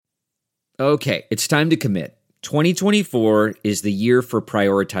Okay, it's time to commit. 2024 is the year for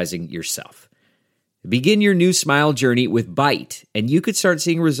prioritizing yourself. Begin your new smile journey with Byte, and you could start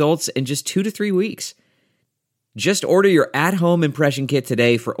seeing results in just 2 to 3 weeks. Just order your at-home impression kit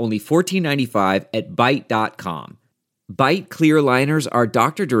today for only $14.95 at Byte.com. Byte clear liners are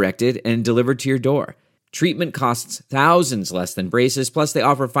doctor-directed and delivered to your door. Treatment costs thousands less than braces, plus they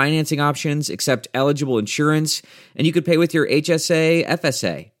offer financing options, accept eligible insurance, and you could pay with your HSA,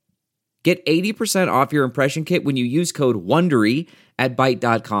 FSA. Get 80% off your impression kit when you use code WONDERY at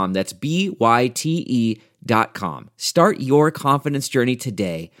Byte.com. That's BYTE.com. Start your confidence journey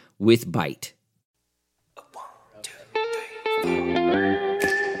today with Byte. 1, 2, 3, 4.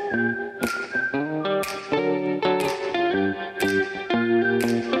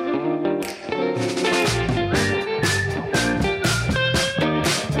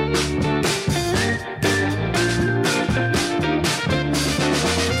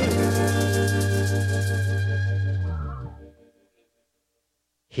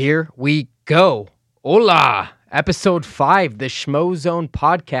 Here we go. Hola. Episode 5, the Schmozone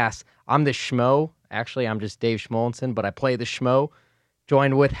podcast. I'm the Schmo. Actually, I'm just Dave Schmolenson, but I play the Schmo.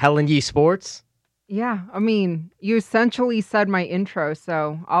 Joined with Helen Yee Sports. Yeah, I mean, you essentially said my intro,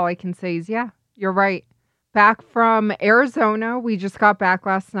 so all I can say is, yeah, you're right. Back from Arizona. We just got back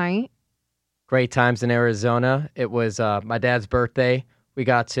last night. Great times in Arizona. It was my dad's birthday. We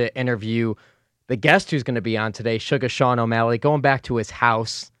got to interview the guest who's going to be on today, Suga Sean O'Malley, going back to his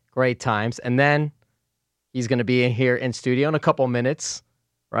house. Great times. And then he's going to be in here in studio in a couple minutes,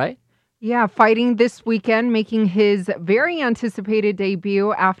 right? Yeah, fighting this weekend, making his very anticipated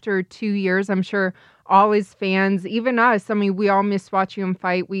debut after 2 years. I'm sure all his fans, even us, I mean, we all missed watching him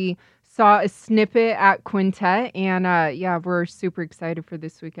fight. We saw a snippet at Quintet, and yeah, we're super excited for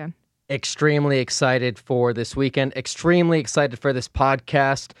this weekend. Extremely excited for this weekend. Extremely excited for this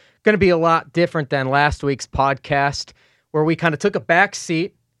podcast. Going to be a lot different than last week's podcast, where we kind of took a back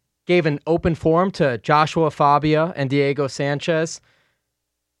seat, gave an open forum to Joshua Fabia and Diego Sanchez.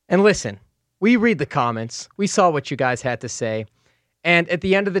 And listen, we read the comments. We saw what you guys had to say. And at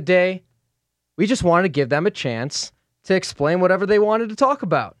the end of the day, we just wanted to give them a chance to explain whatever they wanted to talk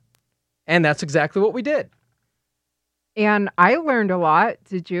about. And that's exactly what we did. And I learned a lot.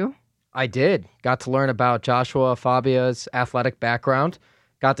 Did you? I did. Got to learn about Joshua Fabia's athletic background.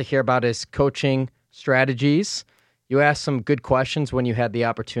 Got to hear about his coaching strategies. You asked some good questions when you had the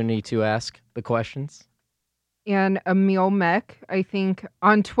opportunity to ask the questions. And Emil Meck, I think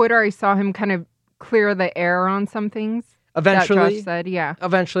on Twitter, I saw him kind of clear the air on some things. Eventually, that Josh said, yeah.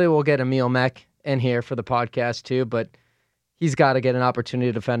 Eventually, we'll get Emil Meck in here for the podcast too, but he's got to get an opportunity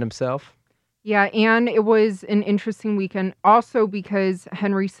to defend himself. Yeah, and it was an interesting weekend also because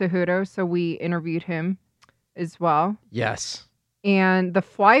Henry Cejudo, so we interviewed him as well. Yes. And the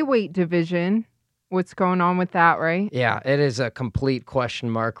flyweight division, what's going on with that, right? Yeah, it is a complete question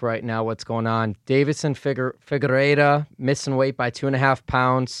mark right now what's going on. Davison Figueiredo missing weight by 2.5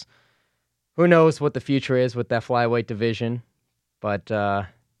 pounds. Who knows what the future is with that flyweight division. But,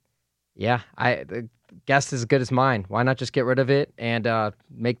 yeah, the guess is as good as mine. Why not just get rid of it and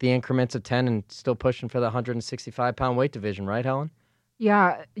make the increments of 10 and still pushing for the 165-pound weight division, right, Helen?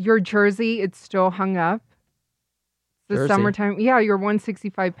 Yeah, your jersey, it's still hung up. The summertime. Yeah, your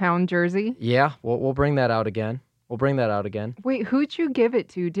 165-pound jersey. Yeah, we'll bring that out again. Wait, who'd you give it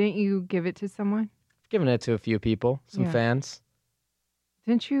to? Didn't you give it to someone? I've given it to a few people, some fans.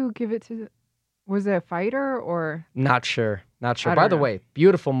 Didn't you give it to... Was it a fighter or... Not sure. By the way,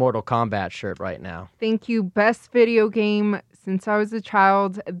 beautiful Mortal Kombat shirt right now. Thank you. Best video game since I was a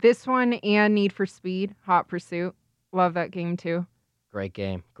child. This one and Need for Speed, Hot Pursuit. Love that game too. Great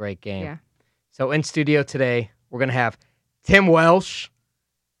game. Yeah. So in studio today, we're going to have Tim Welch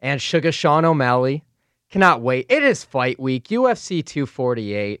and Suga Sean O'Malley. Cannot wait. It is fight week. UFC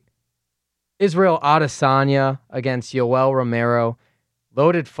 248. Israel Adesanya against Yoel Romero.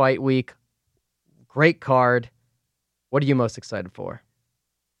 Loaded fight week. Great card. What are you most excited for?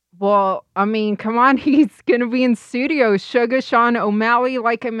 Well, I mean, come on. He's going to be in studio. Suga Sean O'Malley,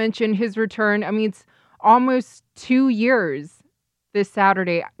 like I mentioned, his return. I mean, it's almost 2 years this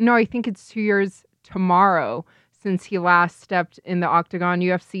Saturday. No, I think it's 2 years tomorrow since he last stepped in the octagon,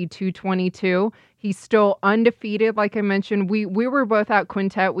 UFC 222. He's still undefeated, like I mentioned. We were both at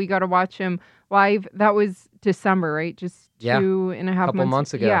Quintet. We got to watch him live. That was December, right? Just 2.5 couple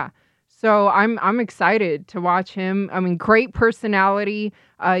months ago. Yeah. So I'm excited to watch him. I mean, great personality,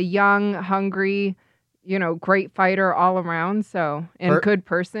 young, hungry, great fighter all around. So, and good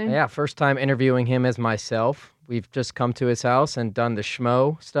person. Yeah, first time interviewing him as myself. We've just come to his house and done the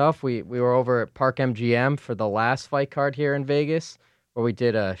Schmo stuff. We were over at Park MGM for the last fight card here in Vegas. where we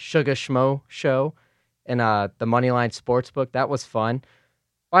did a Suga Schmo show in the Moneyline Sportsbook. That was fun.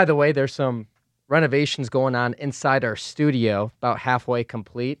 By the way, there's some renovations going on inside our studio, about halfway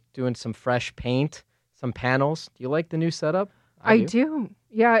complete, doing some fresh paint, some panels. Do you like the new setup? I do.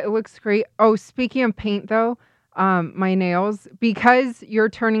 Yeah, it looks great. Oh, speaking of paint, though, my nails, because you're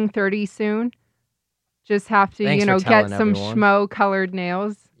turning 30 soon, just have to, Thanks for get telling some everyone. schmo colored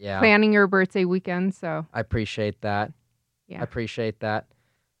nails. Yeah. Planning your birthday weekend, so. I appreciate that. Yeah. I appreciate that.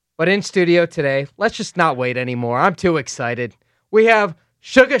 But in studio today, let's just not wait anymore. I'm too excited. We have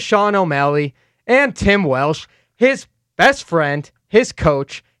Suga Sean O'Malley and Tim Welch, his best friend, his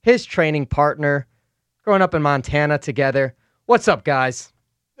coach, his training partner, growing up in Montana together. What's up, guys?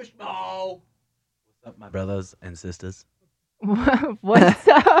 What's up, my brothers and sisters? What's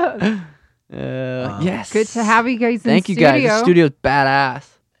up? Yes. Good to have you guys in Thank you, studio. guys. This studio's badass.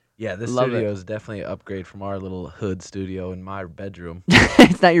 Yeah, this Love studio it. is definitely an upgrade from our little hood studio in my bedroom.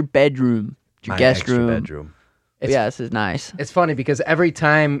 It's not your bedroom. It's your My guest extra room. bedroom. Yeah, this is nice. It's funny because every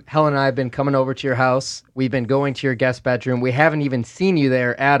time Helen and I have been coming over to your house, we've been going to your guest bedroom. We haven't even seen you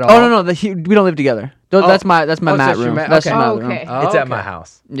there at all. Oh no, we don't live together. That's my Oh, mat that's your room. mat- That's okay. my Oh, room. okay. Oh, It's at okay. my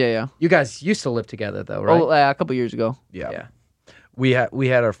house. Yeah. You guys used to live together, though, right? Oh, a couple years ago. Yeah. We had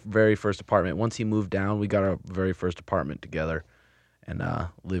our very first apartment. Once he moved down, we got our very first apartment together and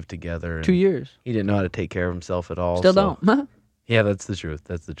lived together. And 2 years. He didn't know how to take care of himself at all. Still so- don't. Yeah, that's the truth.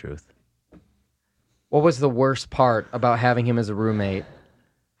 That's the truth. What was the worst part about having him as a roommate,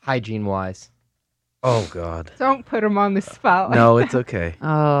 hygiene-wise? Oh, God. Don't put him on the spot. No, it's okay.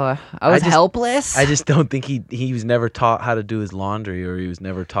 I was just- helpless. I just don't think he was never taught how to do his laundry, or he was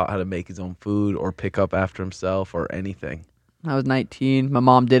never taught how to make his own food or pick up after himself or anything. I was 19. My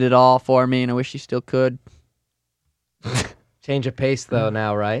mom did it all for me, and I wish she still could. Change of pace, though,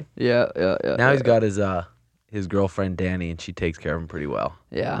 now, right? Yeah. Now he's got his girlfriend Danny, and she takes care of him pretty well.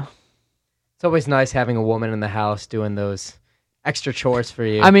 Yeah. It's always nice having a woman in the house doing those extra chores for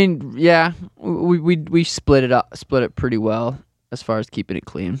you. I mean, yeah. We split it pretty well as far as keeping it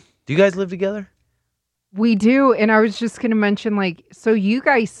clean. Do you guys live together? We do, and I was just going to mention, so you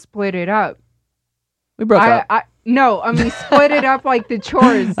guys split it up. We broke up. No, I mean, split it up like the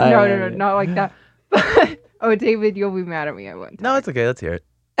chores. No, yeah. not like that. But, oh, David, you'll be mad at me. I won't. No, it's okay. Let's hear it.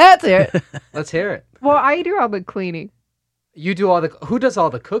 That's it. Let's hear it. Well, I do all the cleaning. You do who does all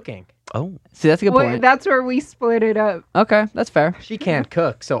the cooking? Oh, See, that's a good Well, point. that's where we split it up. Okay, that's fair. She can't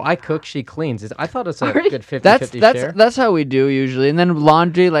cook, so I cook, she cleans. I thought it's a Are you- good 50-50 share. That's how we do usually. And then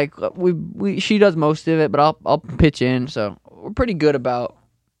laundry, like she does most of it, but I'll pitch in. So we're pretty good about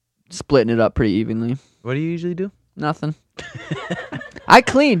splitting it up pretty evenly. what do you usually do? Nothing. I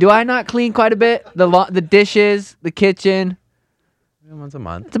clean. Do I not clean quite a bit? The dishes, the kitchen. Once a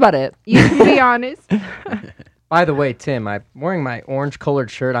month. That's about it. You can be honest. By the way, Tim, I'm wearing my orange-colored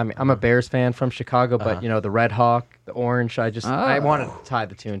shirt. I'm a Bears fan from Chicago, but the Red Hawk, the orange. I wanted to tie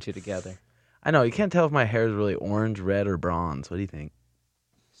the two and two together. I know you can't tell if my hair is really orange, red, or bronze. What do you think?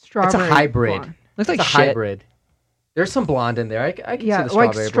 Strawberry. It's a hybrid. blonde. Looks It's like a shit. hybrid. There's some blonde in there. I can Yeah, see the strawberry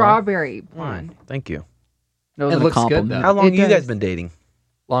like blonde. strawberry blonde. Thank you. That was It a looks good, compliment. though. How long It have you guys does. been dating?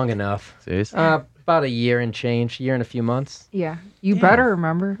 Long enough. Seriously? About a year and a few months. Yeah, you better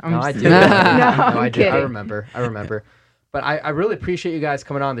remember. I'm No, just I do. kidding. no, I'm I do. I kidding. remember. But I really appreciate you guys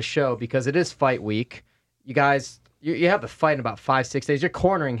coming on the show because it is fight week. You guys, you have the fight in about 5-6 days. You're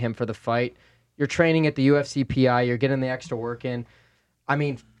cornering him for the fight. You're training at the UFC PI. You're getting the extra work in. I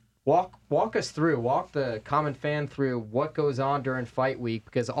mean, walk us through. Walk the common fan through what goes on during fight week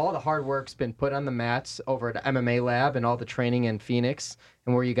because all the hard work's been put on the mats over at MMA Lab and all the training in Phoenix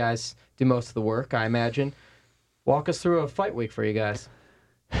and where you guys do most of the work, I imagine. Walk us through a fight week for you guys.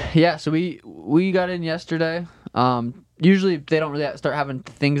 Yeah, so we got in yesterday. Usually they don't really start having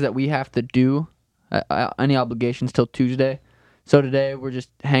things that we have to do, any obligations till Tuesday. So today we're just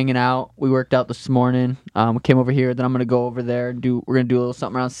hanging out. We worked out this morning. We came over here. Then I'm gonna go over there and we're gonna do a little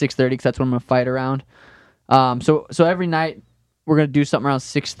something around 6:30 because that's when I'm gonna fight around. So every night we're gonna do something around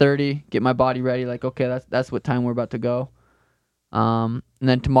 6:30. Get my body ready. Like okay, that's what time we're about to go. And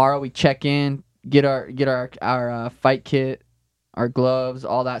then tomorrow we check in, get our fight kit, our gloves,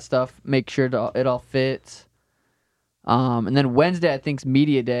 all that stuff. Make sure it all fits. And then Wednesday I think's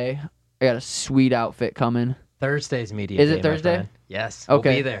media day. I got a sweet outfit coming. Thursday's media Is day, it my Thursday? friend. Yes. We'll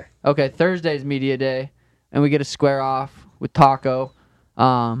Okay. be there. Okay, Thursday's media day, and we get to square off with Taco.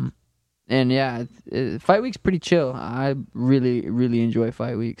 And yeah, fight week's pretty chill. I really, really enjoy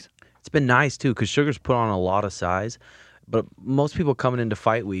fight weeks. It's been nice, too, because Sugar's put on a lot of size. But most people coming into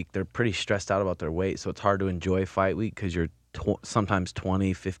fight week, they're pretty stressed out about their weight, so it's hard to enjoy fight week because you're sometimes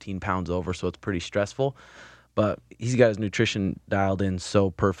 20, 15 pounds over, so it's pretty stressful. But he's got his nutrition dialed in so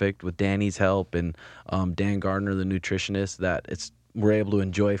perfect with Danny's help and Dan Gardner, the nutritionist, that we're able to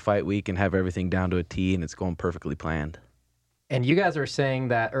enjoy fight week and have everything down to a T, and it's going perfectly planned. And you guys were saying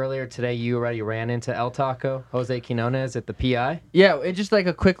that earlier today you already ran into El Taco, Jose Quinones, at the PI? Yeah, it's just like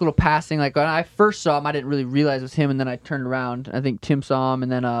a quick little passing. Like when I first saw him, I didn't really realize it was him, and then I turned around. I think Tim saw him,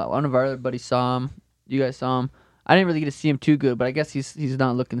 and then one of our other buddies saw him. You guys saw him. I didn't really get to see him too good, but I guess he's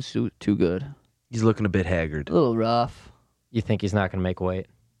not looking too good. He's looking a bit haggard. A little rough. You think he's not going to make weight?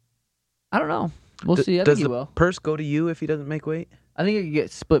 I don't know. We'll see. I Does think he the will. purse go to you if he doesn't make weight? I think it could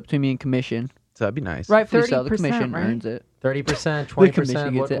get split between me and commission. So that'd be nice. Rightfully so. The 30%, commission right? earns it. 30%, The commission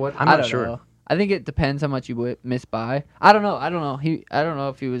 20%? gets it. What? I'm I not don't sure. know. I think it depends how much you miss by. I don't know. I don't know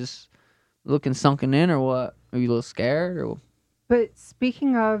if he was looking sunken in or what. Maybe a little scared or. But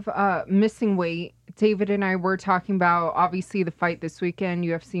speaking of missing weight, David and I were talking about obviously the fight this weekend,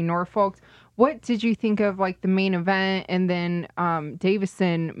 UFC Norfolk. What did you think of like the main event and then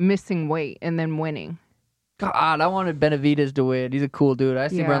Davison missing weight and then winning? God, I wanted Benavidez to win. He's a cool dude. I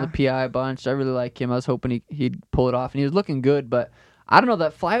see him around the PI a bunch. I really like him. I was hoping he'd pull it off, and he was looking good. But I don't know,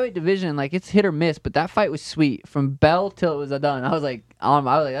 that flyweight division, like it's hit or miss. But that fight was sweet from bell till it was done. I was like,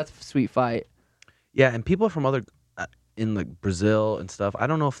 that's a sweet fight. Yeah, and people from other in like Brazil and stuff, I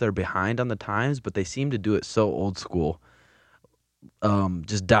don't know if they're behind on the times, but they seem to do it so old school.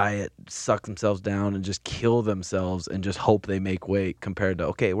 Just diet, suck themselves down, and just kill themselves and just hope they make weight compared to,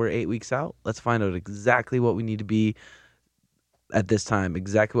 okay, we're 8 weeks out. Let's find out exactly what we need to be at this time,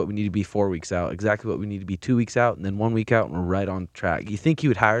 exactly what we need to be 4 weeks out, exactly what we need to be 2 weeks out, and then 1 week out, and we're right on track. You think you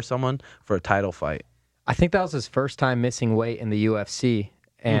would hire someone for a title fight? I think that was his first time missing weight in the UFC,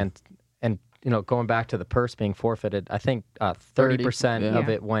 and going back to the purse being forfeited, I think 30% of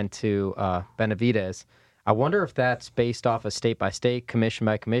it went to Benavidez. I wonder if that's based off of state by state, commission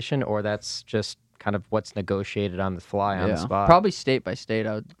by commission, or that's just kind of what's negotiated on the fly on the spot. Probably state by state.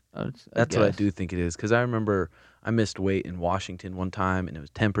 I'd That's what I guess. do think it is, because I remember I missed weight in Washington one time, and it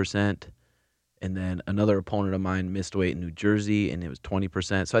was 10%. And then another opponent of mine missed weight in New Jersey, and it was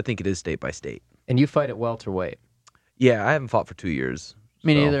 20%. So I think it is state by state. And you fight at welterweight. Yeah, I haven't fought for 2 years.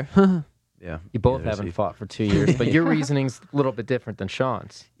 Me so, neither. Yeah. You both neither has haven't he. fought for 2 years, but your reasoning's a little bit different than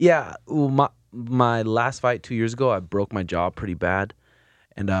Sean's. Yeah, well, my last fight 2 years ago, I broke my jaw pretty bad,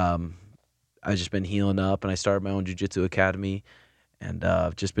 and I've just been healing up, and I started my own jiu-jitsu academy, and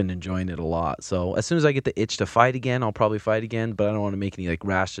I've just been enjoying it a lot. So as soon as I get the itch to fight again, I'll probably fight again, but I don't want to make any like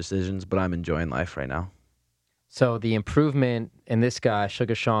rash decisions, but I'm enjoying life right now. So the improvement in this guy,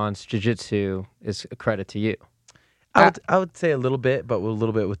 Suga Sean's jiu-jitsu, is a credit to you. I would say a little bit, but a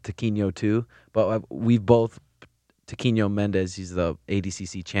little bit with Taquinho too. But we've both, Taquinho Mendez, he's the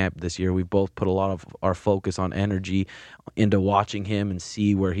ADCC champ this year. We've both put a lot of our focus on energy into watching him and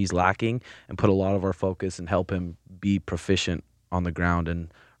see where he's lacking, and put a lot of our focus and help him be proficient on the ground.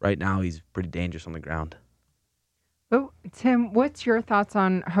 And right now he's pretty dangerous on the ground. Oh, Tim, what's your thoughts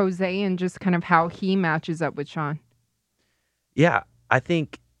on Jose and just kind of how he matches up with Sean? Yeah, I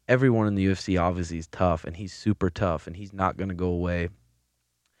think everyone in the UFC obviously is tough, and he's super tough, and he's not going to go away.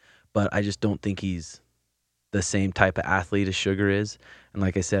 But I just don't think he's the same type of athlete as Sugar is. And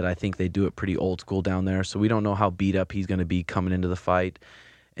like I said, I think they do it pretty old school down there. So we don't know how beat up he's going to be coming into the fight.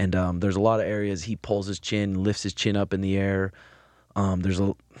 And there's a lot of areas he pulls his chin, lifts his chin up in the air.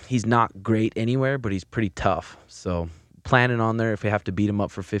 He's not great anywhere, but he's pretty tough. So planning on there, if we have to beat him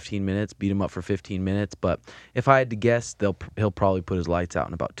up for 15 minutes, beat him up for 15 minutes. But if I had to guess, he'll probably put his lights out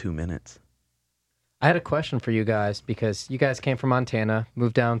in about 2 minutes. I had a question for you guys, because you guys came from Montana,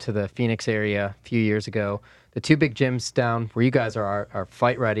 moved down to the Phoenix area a few years ago. The two big gyms down where you guys are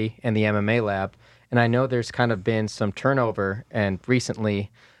Fight Ready and the MMA Lab. And I know there's kind of been some turnover, and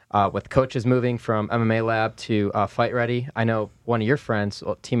recently with coaches moving from MMA Lab to Fight Ready. I know one of your friends,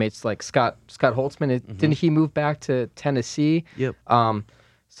 teammates like Scott Holtzman, didn't he move back to Tennessee? Yep.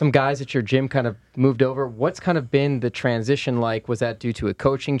 Some guys at your gym kind of moved over. What's kind of been the transition like? Was that due to a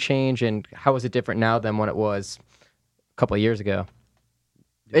coaching change, and how is it different now than when it was a couple of years ago?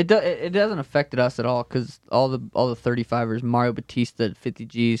 It doesn't affect us at all, because all the 35ers, Mario Batista at 50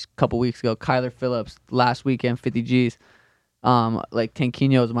 Gs a couple weeks ago, Kyler Phillips last weekend 50 Gs. Like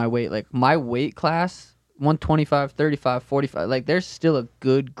Tanquinho is my weight. Like my weight class, 125, 35, 45. Like there's still a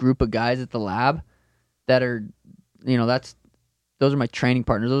good group of guys at the lab that are, those are my training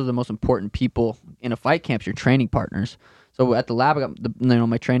partners. Those are the most important people in a fight camp. Your training partners. So at the lab, I got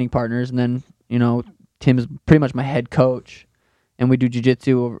my training partners, and then Tim is pretty much my head coach, and we do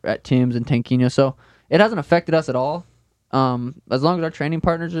jiu-jitsu over at Tim's and Tanquinho. So it hasn't affected us at all. As long as our training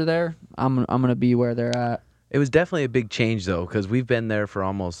partners are there, I'm gonna be where they're at. It was definitely a big change, though, because we've been there for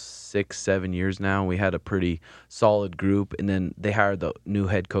almost 6-7 years now. We had a pretty solid group, and then they hired the new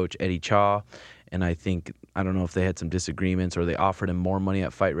head coach, Eddie Cha, and I don't know if they had some disagreements or they offered him more money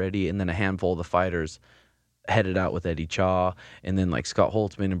at Fight Ready, and then a handful of the fighters headed out with Eddie Cha, and then like Scott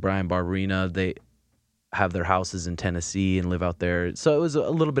Holtzman and Brian Barberina, they have their houses in Tennessee and live out there. So it was a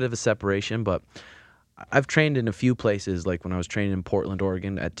little bit of a separation, but I've trained in a few places, like when I was training in Portland,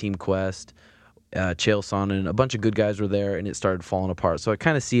 Oregon at Team Quest, Chael Sonnen, a bunch of good guys were there, and it started falling apart. So I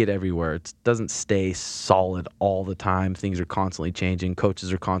kind of see it everywhere. It doesn't stay solid all the time. Things are constantly changing.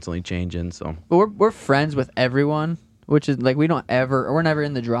 Coaches are constantly changing. So, but we're friends with everyone, which is like we're never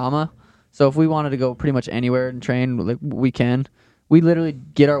in the drama. So if we wanted to go pretty much anywhere and train, like we can. We literally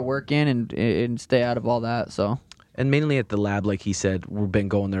get our work in and stay out of all that. So. And mainly at the lab, like he said, we've been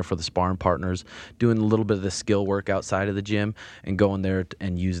going there for the sparring partners, doing a little bit of the skill work outside of the gym, and going there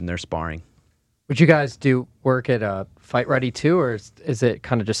and using their sparring. Would you guys do work at Fight Ready too, or is it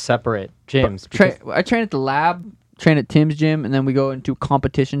kind of just separate gyms? I train at the lab, train at Tim's gym, and then we go into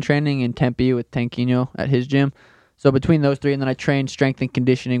competition training in Tempe with Tanquino at his gym. So between those three, and then I train strength and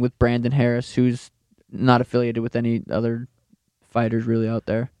conditioning with Brandon Harris, who's not affiliated with any other fighters really out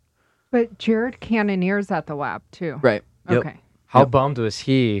there. But Jared Cannonier's at the lab too. Right. Okay. How bummed was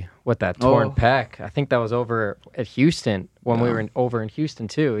he with that torn Oh. pec? I think that was over at Houston when we were over in Houston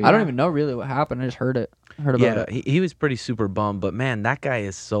too. I don't even know really what happened. I just heard it. Heard about it. He was pretty super bummed, but man, that guy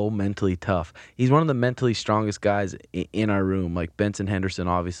is so mentally tough. He's one of the mentally strongest guys in our room, like Benson Henderson,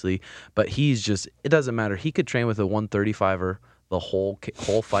 obviously. But he's just, it doesn't matter. He could train with a 135er the whole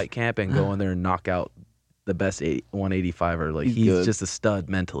fight camp and go in there and knock out the best 185er. Like he's good. just a stud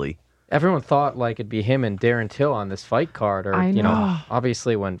mentally. Everyone thought like it'd be him and Darren Till on this fight card, or I you know, know.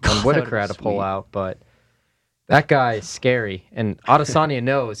 obviously when that Whitaker would've had to been pull sweet. out, but that guy is scary. And Adesanya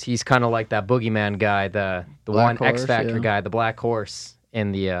knows he's kind of like that boogeyman guy, the Black one X horse, Factor yeah. guy, the black horse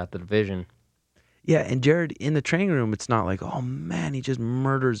in the division. Yeah, and Jared, in the training room, it's not like, oh man, he just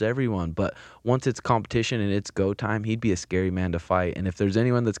murders everyone. But once it's competition and it's go time, he'd be a scary man to fight. And if there's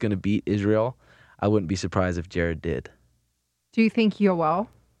anyone that's going to beat Israel, I wouldn't be surprised if Jared did. Do you think Yoel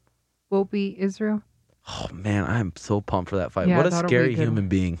will beat Israel? Oh man, I'm so pumped for that fight. Yeah, What a that'll be scary good. human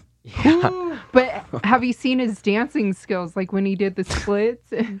being. But have you seen his dancing skills, like when he did the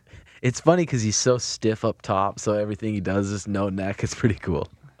splits? It's funny because he's so stiff up top, so everything he does is no neck. It's pretty cool.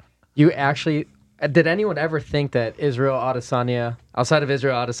 You actually, did anyone ever think that Israel Adesanya, outside of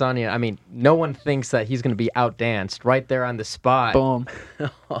Israel Adesanya, I mean, no one thinks that he's going to be outdanced right there on the spot. Boom.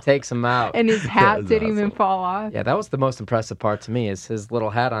 Takes him out. And his hat was didn't even awesome. fall off. Yeah, that was the most impressive part to me is his little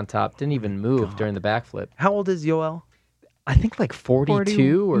hat on top didn't even move during the backflip. How old is Yoel? I think like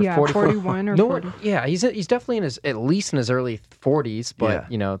 42 or yeah, 44. 41 or no 40. One, yeah, he's definitely in his at least in his early 40s, but Yeah.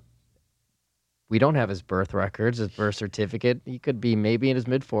 you know, we don't have his birth records, his birth certificate. He could be maybe in his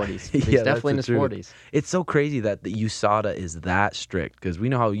mid 40s. He's Yeah, that's definitely in the his truth. 40s. It's so crazy that the USADA is that strict because we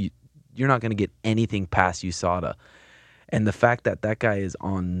know how you're not going to get anything past USADA. And the fact that that guy is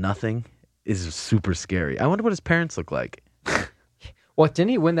on nothing is super scary. I wonder what his parents look like. What, didn't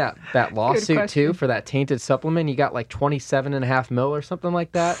he win that lawsuit question. too for that tainted supplement? He got like 27.5 mil or something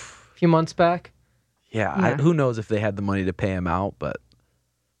like that a few months back. Yeah, Yeah. who knows if they had the money to pay him out, but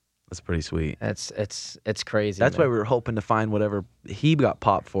that's pretty sweet. It's crazy. That's man. why we were hoping to find whatever he got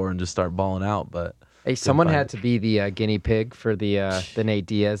popped for and just start balling out. But Hey, someone find had it. to be the guinea pig for the Nate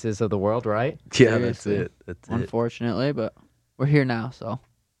Diaz's of the world, right? yeah, that's Seriously. it. That's it. Unfortunately, but we're here now, so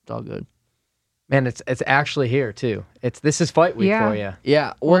it's all good. Man, it's actually here too. This is fight week Yeah. for you.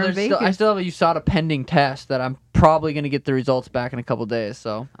 Yeah, We're well, in I Vegas. still have a USADA pending test that I'm probably gonna get the results back in a couple days.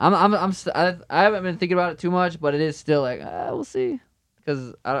 So I haven't been thinking about it too much, but it is still like we'll see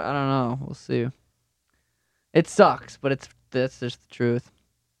because I don't know. We'll see. It sucks, but that's just the truth.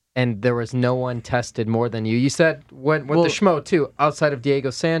 And there was no one tested more than you. You said with Well- the Schmo too, outside of Diego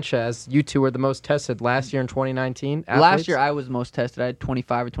Sanchez, you two were the most tested last year in 2019. Last athletes? year I was most tested. I had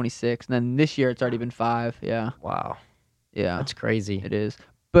 25 or 26, and then this year it's already been 5. Yeah, Wow, yeah, that's crazy. it is.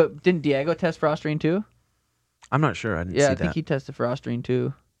 But didn't Diego test for Austrian too? I'm not sure. I didn't Yeah, see I think that. he tested for Austrian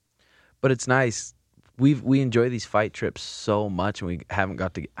too. But it's nice. We enjoy these fight trips so much, and we haven't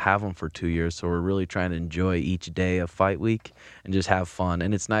got to have them for 2 years. So we're really trying to enjoy each day of fight week and just have fun.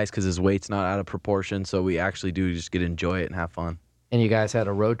 And it's nice because his weight's not out of proportion, so we actually do just get to enjoy it and have fun. And you guys had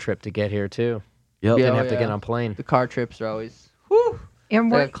a road trip to get here too. Yep. Didn't Yeah, have to get yeah. on a plane. The car trips are always whew,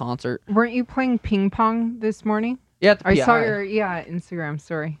 And like a concert. weren't you playing ping pong this morning? Yeah, at the I PI. saw your Instagram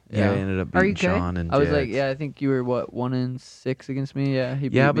story. Yeah, Yeah. I ended up Are you beating good? Sean and I was Jax. like, yeah, I think you were 1-6 against me. Yeah, he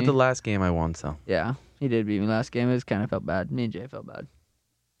beat Yeah, me. but the last game I won, so. Yeah, he did beat me last game. It was kind of felt bad. Me and Jay felt bad.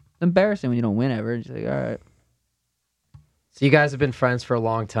 It's embarrassing when you don't win ever. It's like, all right. So you guys have been friends for a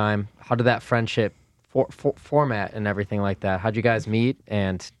long time. How did that friendship format and everything like that? How'd you guys meet,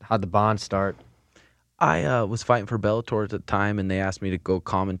 and how'd the bond start? I was fighting for Bellator at the time, and they asked me to go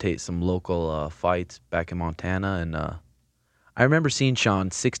commentate some local fights back in Montana. And I remember seeing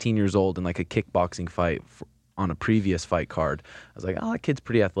Sean, 16 years old, in like a kickboxing fight on a previous fight card. I was like, oh, that kid's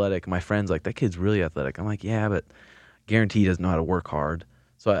pretty athletic. My friend's like, that kid's really athletic. I'm like, yeah, but guarantee he doesn't know how to work hard.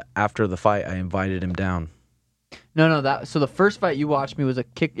 So after the fight, I invited him down. No. So the first fight you watched me was a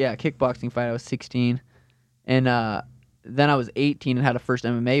kickboxing fight. I was 16, and then I was 18 and had a first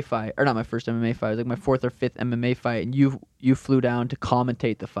MMA fight, or not my first MMA fight. It was like my fourth or fifth MMA fight, and you flew down to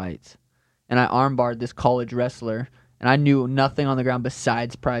commentate the fights, and I armbarred this college wrestler, and I knew nothing on the ground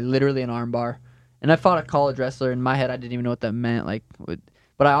besides probably literally an armbar, and I fought a college wrestler. In my head, I didn't even know what that meant,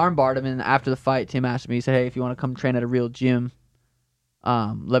 but I armbarred him, and after the fight, Tim asked me, he said, hey, if you want to come train at a real gym,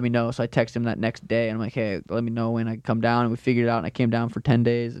 let me know. So I texted him that next day, and I'm like, hey, let me know when I can come down, and we figured it out, and I came down for 10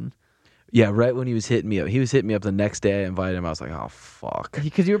 days, and Yeah, right when he was hitting me up. He was hitting me up the next day. I invited him. I was like, oh, fuck.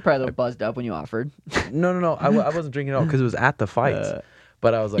 because you were probably a little buzzed up when you offered. No. I wasn't drinking at all because it was at the fights.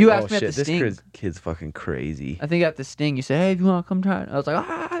 But I was like, You oh, asked me at shit, the this Sting. kid's fucking crazy. I think at the Sting, you said, hey, if you want to come try it. I was like,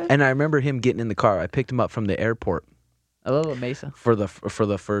 ah. And I remember him getting in the car. I picked him up from the airport I love a Mesa. for the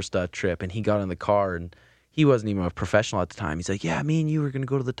first trip, and he got in the car, and he wasn't even a professional at the time. He's like, yeah, me and you were going to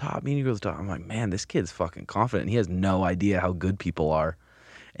go to the top. Me and you go to the top. I'm like, man, this kid's fucking confident. He has no idea how good people are.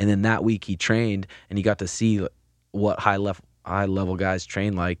 And then that week he trained, and he got to see what high level guys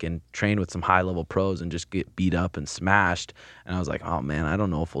train like, and train with some high level pros and just get beat up and smashed. And I was like, oh man, I don't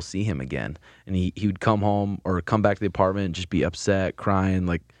know if we'll see him again. And he would come home or come back to the apartment and just be upset, crying,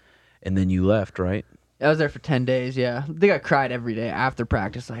 like. And then you left, right? I was there for 10 days, yeah. I think I cried every day after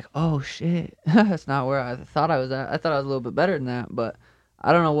practice, like, oh shit, that's not where I thought I was at. I thought I was a little bit better than that, but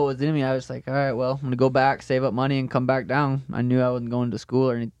I don't know what was in me. I was like, all right, well, I'm going to go back, save up money, and come back down. I knew I wasn't going to school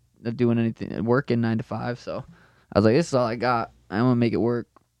or doing anything, working 9 to 5, so I was like, this is all I got. I'm going to make it work.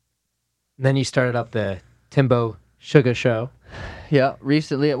 And then you started up the Timbo Suga show. Yeah,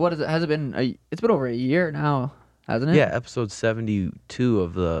 recently, what is it? Has it been, it's been over a year now, hasn't it? Yeah, episode 72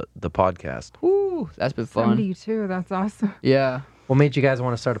 of the podcast. Ooh, that's been fun. 72, that's awesome. Yeah. What made you guys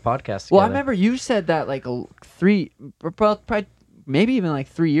want to start a podcast together? Well, I remember you said that like probably maybe even like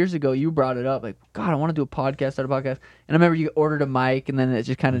 3 years ago. You brought it up, like, God, I want to do a podcast, start a podcast. And I remember you ordered a mic, and then it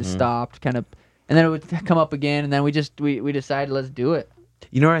just kind of stopped, and then it would come up again, and then we decided let's do it.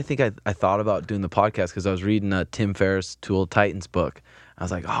 You know what I think I thought about doing the podcast because I was reading Tim Ferriss' Tool of Titans book. I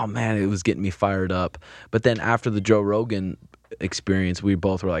was like, oh man, it was getting me fired up. But then after the Joe Rogan experience, we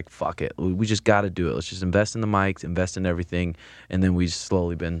both were like, fuck it. We just got to do it. Let's just invest in the mics, invest in everything. And then we just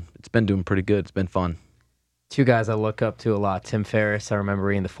slowly it's been doing pretty good. It's been fun. Two guys I look up to a lot. Tim Ferriss, I remember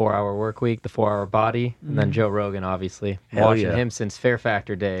reading the 4-Hour Work Week, the 4-Hour Body, and then Joe Rogan, obviously. Hell Watching yeah. him since Fair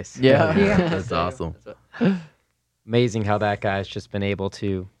Factor days. Yeah. That's awesome. Amazing how that guy's just been able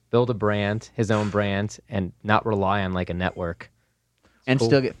to build a brand, his own brand, and not rely on like a network. And cool.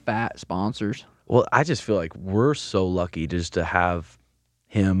 still get fat sponsors. Well, I just feel like we're so lucky just to have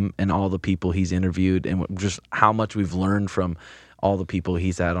him and all the people he's interviewed, and just how much we've learned from all the people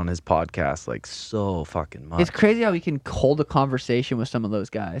he's had on his podcast. Like, so fucking much. It's crazy how we can hold a conversation with some of those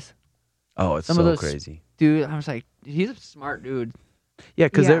guys. Oh, it's Some so of those crazy. Dude, I was like, he's a smart dude. Yeah,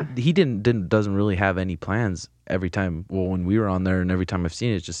 because Yeah. he doesn't really have any plans every time. Well, when we were on there, and every time I've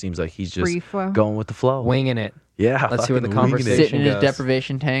seen it, it just seems like he's just Free flow. going with the flow. Winging it. Yeah, Let's see where the fucking winging it. conversation Sitting in his goes.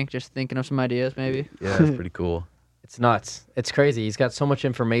 deprivation tank, just thinking of some ideas, maybe. Yeah, it's pretty cool. It's nuts. It's crazy. He's got so much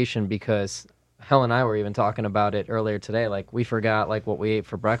information because Hell and I were even talking about it earlier today. Like, we forgot like what we ate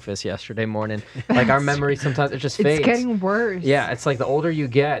for breakfast yesterday morning. Like, our memory sometimes, it just fades. It's getting worse. Yeah, it's like the older you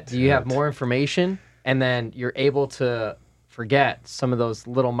get, you have more information, and then you're able to forget some of those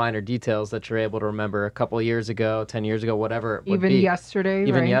little minor details that you're able to remember a couple of years ago, 10 years ago, whatever it would Even be. yesterday,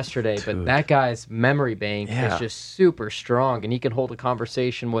 Even right? yesterday. But that guy's memory bank Yeah. is just super strong, and he can hold a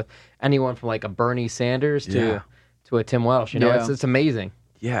conversation with anyone from like a Bernie Sanders to a Tim Welch. You know, Yeah. it's amazing.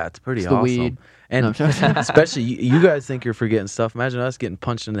 Yeah, it's pretty It's the awesome. weed. And No, I'm sorry. especially you guys think you're forgetting stuff. Imagine us getting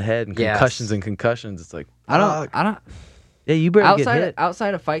punched in the head and Yes. concussions. It's like, I fuck. don't. Yeah, you barely get hit.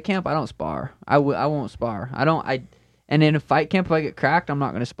 Outside of fight camp, I don't spar. I won't spar. And in a fight camp, if I get cracked, I'm not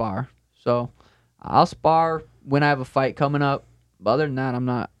going to spar. So I'll spar when I have a fight coming up. But other than that, I'm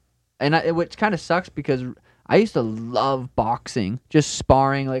not. And which kind of sucks because I used to love boxing, just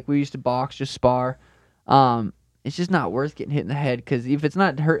sparring. Like, we used to box, just spar. It's just not worth getting hit in the head because if it's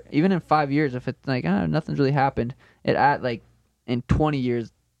not hurt, even in 5 years, if it's like, nothing's really happened, in 20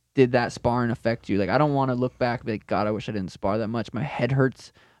 years, did that sparring affect you? Like, I don't want to look back and be like, God, I wish I didn't spar that much. My head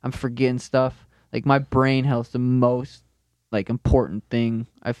hurts. I'm forgetting stuff. Like, my brain health's the most like important thing,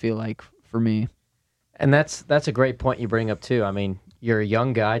 I feel like, for me. And that's a great point you bring up too. I mean, you're a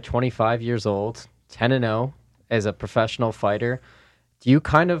young guy, 25 years old, 10-0 as a professional fighter. Do you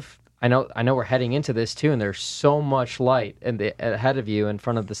kind of I know we're heading into this too, and there's so much light ahead of you in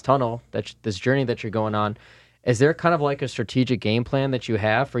front of this tunnel, this journey that you're going on. Is there kind of like a strategic game plan that you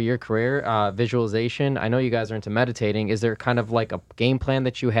have for your career, visualization? I know you guys are into meditating. Is there kind of like a game plan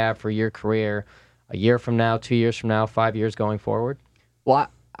that you have for your career a year from now, 2 years from now, 5 years going forward? Well,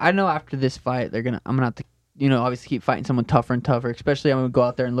 I know after this fight, I'm gonna have to, obviously keep fighting someone tougher and tougher. Especially I'm gonna go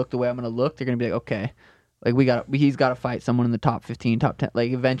out there and look the way I'm gonna look. They're gonna be like, okay, like he's got to fight someone in the top 15, top 10.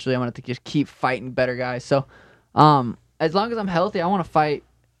 Like eventually, I'm gonna have to just keep fighting better guys. So, as long as I'm healthy, I want to fight,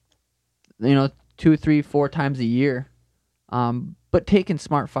 2, 3, 4 times a year. But taking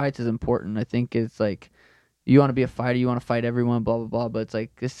smart fights is important. I think it's like you want to be a fighter, you want to fight everyone, blah blah blah. But it's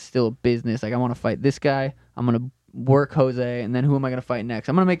like this is still a business. Like I want to fight this guy. I'm gonna work Jose, and then who am I going to fight next?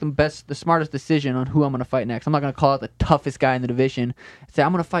 I'm going to make the smartest decision on who I'm going to fight next. I'm not going to call out the toughest guy in the division and say,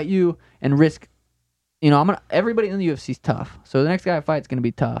 I'm going to fight you and risk, everybody in the UFC is tough. So the next guy I fight is going to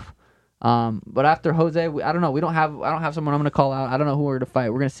be tough. But after Jose, I don't know. I don't have someone I'm going to call out. I don't know who we're going to fight.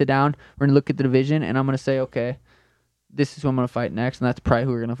 We're going to sit down, we're going to look at the division, and I'm going to say, okay, this is who I'm going to fight next, and that's probably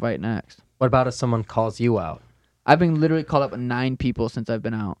who we're going to fight next. What about if someone calls you out? I've been literally called up 9 people since I've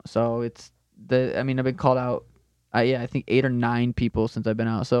been out. So I've been called out. I think 8 or 9 people since I've been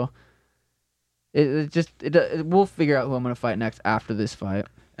out. So we'll figure out who I'm going to fight next after this fight.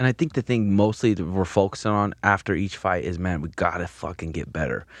 And I think the thing mostly that we're focusing on after each fight is, man, we got to fucking get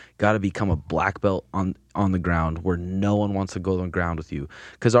better. Got to become a black belt on the ground where no one wants to go on the ground with you.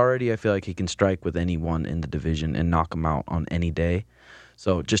 Because already I feel like he can strike with anyone in the division and knock him out on any day.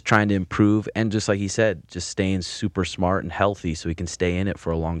 So just trying to improve, and just like he said, just staying super smart and healthy so he can stay in it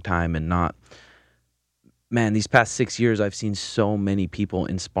for a long time and not... Man, these past 6 years, I've seen so many people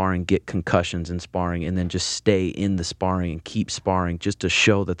in sparring get concussions in sparring and then just stay in the sparring and keep sparring just to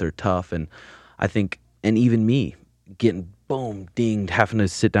show that they're tough. And I think, and even me, getting boom, dinged, having to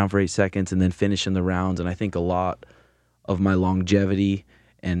sit down for 8 seconds and then finishing the rounds. And I think a lot of my longevity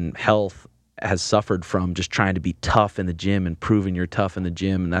and health has suffered from just trying to be tough in the gym and proving you're tough in the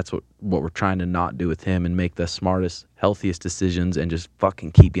gym. And that's what we're trying to not do with him, and make the smartest, healthiest decisions and just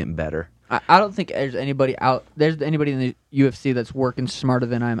fucking keep getting better. I don't think there's anybody in the UFC that's working smarter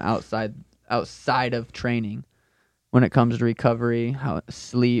than I am outside of training when it comes to recovery,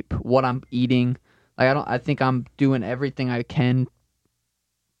 sleep, what I'm eating. I think I'm doing everything I can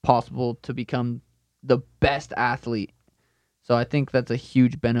possible to become the best athlete. So I think that's a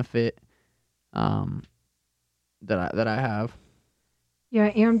huge benefit that I have. Yeah,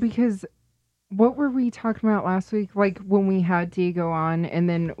 and because what were we talking about last week? Like when we had Diego on, and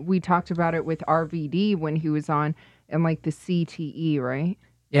then we talked about it with RVD when he was on, and like the CTE, right?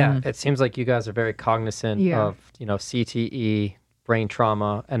 Yeah, It seems like you guys are very cognizant of, CTE, brain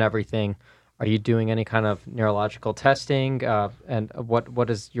trauma, and everything. Are you doing any kind of neurological testing? And what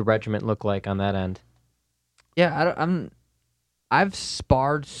does your regimen look like on that end? Yeah, I've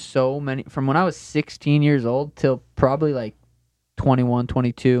sparred so many from when I was 16 years old till probably like 21,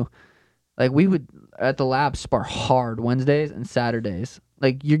 22. Like we would at the lab spar hard Wednesdays and Saturdays.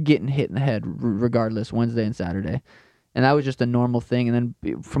 Like you're getting hit in the head regardless, Wednesday and Saturday. And that was just a normal thing. And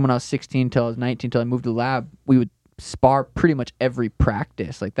then from when I was 16 till I was 19 till I moved to the lab, we would spar pretty much every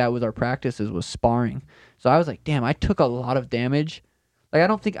practice. Like that was our practices, was sparring. So I was like, damn, I took a lot of damage. Like I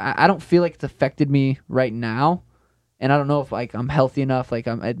don't feel like it's affected me right now. And I don't know if like I'm healthy enough. Like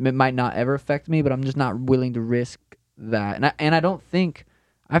it might not ever affect me, but I'm just not willing to risk that. And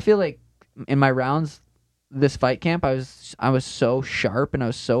I feel like in my rounds this fight camp, I was so sharp and I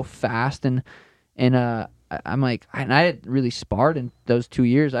was so fast and I'm like, and I hadn't really sparred in those 2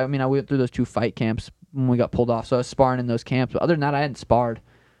 years. I mean, I went through those 2 fight camps when we got pulled off, so I was sparring in those camps. But other than that, I hadn't sparred.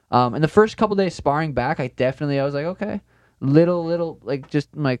 And the first couple days sparring back, I was like, okay, little like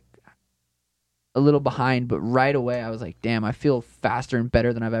just like a little behind, but right away I was like, damn, I feel faster and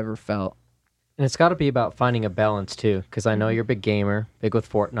better than I've ever felt. And it's got to be about finding a balance too, because I know you're a big gamer, big with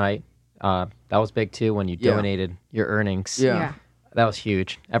Fortnite. That was big too when you donated your earnings. Yeah. That was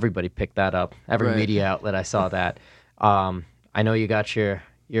huge. Everybody picked that up. Every media outlet, I saw that. I know you got your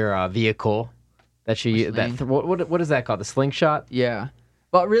vehicle that you what is that called? The slingshot? Yeah.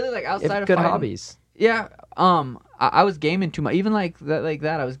 But really, like outside of good fighting, hobbies. Yeah. I was gaming too much. Even like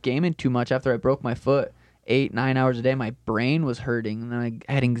that, I was gaming too much after I broke my foot. 8-9 hours a day, my brain was hurting, and then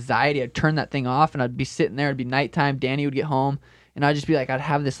I had anxiety. I'd turn that thing off, and I'd be sitting there. It'd be nighttime. Danny would get home, and I'd just be like, I'd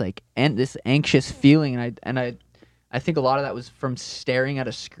have this like this anxious feeling, and I think a lot of that was from staring at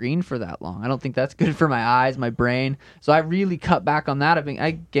a screen for that long. I don't think that's good for my eyes, my brain. So I really cut back on that.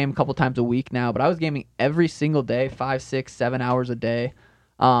 I game a couple times a week now, but I was gaming every single day, 5, 6, 7 hours a day.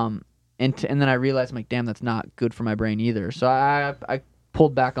 And then I realized, I'm like, damn, that's not good for my brain either. So I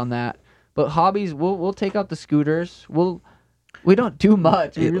pulled back on that. But hobbies, we'll take out the scooters. We don't do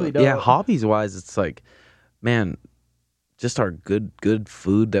much. We really don't. Yeah, hobbies wise, it's like, man, just our good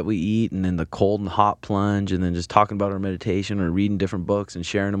food that we eat, and then the cold and hot plunge, and then just talking about our meditation or reading different books and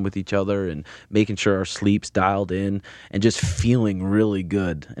sharing them with each other, and making sure our sleep's dialed in, and just feeling really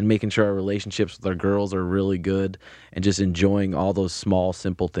good, and making sure our relationships with our girls are really good, and just enjoying all those small,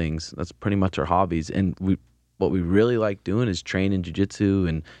 simple things. That's pretty much our hobbies. And what we really like doing is training jiu-jitsu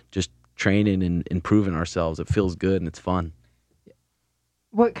and just training and improving ourselves. It feels good and it's fun.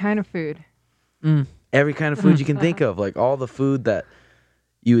 What kind of food? Every kind of food you can think of, like all the food that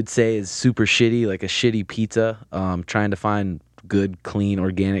you would say is super shitty, like a shitty pizza, trying to find good, clean,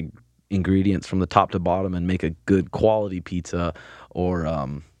 organic ingredients from the top to bottom and make a good quality pizza, or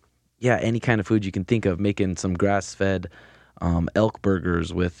any kind of food you can think of, making some grass-fed elk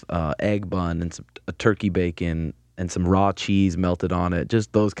burgers with egg bun and a turkey bacon and some raw cheese melted on it,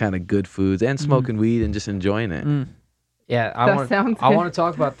 just those kind of good foods, and smoking weed and just enjoying it. Yeah, I want to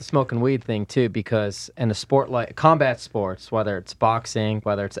talk about the smoking weed thing too, because in a sport like combat sports, whether it's boxing,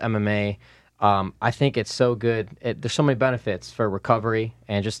 whether it's MMA, I think it's so good. There's so many benefits for recovery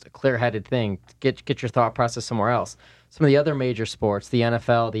and just a clear-headed thing. Get your thought process somewhere else. Some of the other major sports, the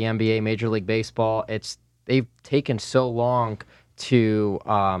NFL, the NBA, Major League Baseball, they've taken so long to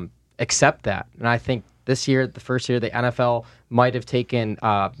accept that, and I think this year, the first year, the NFL might have taken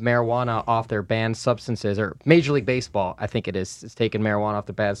marijuana off their banned substances, or Major League Baseball, I think it's taken marijuana off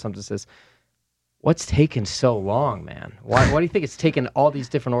the banned substances. What's taken so long, man? Why do you think it's taken all these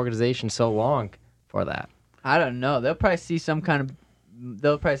different organizations so long for that? I don't know. They'll probably see some kind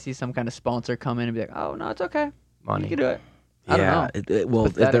of sponsor come in and be like, "Oh no, it's okay, Money. You can do it." I don't know. Well,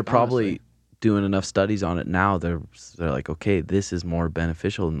 Pathetic, they're probably honestly. doing enough studies on it now. They're like, okay, this is more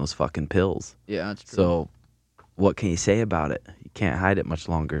beneficial than those fucking pills. Yeah, that's true. So, what can you say about it? You can't hide it much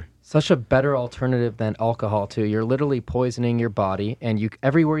longer. Such a better alternative than alcohol too. You're literally poisoning your body, and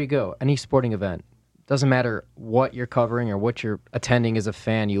everywhere you go, any sporting event, doesn't matter what you're covering or what you're attending as a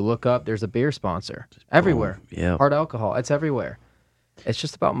fan, you look up, there's a beer sponsor everywhere. Yeah. Hard alcohol, it's everywhere. It's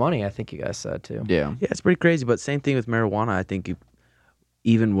just about money, I think you guys said too. Yeah. Yeah, it's pretty crazy. But same thing with marijuana. I think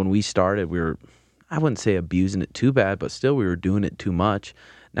even when we started, I wouldn't say abusing it too bad, but still we were doing it too much.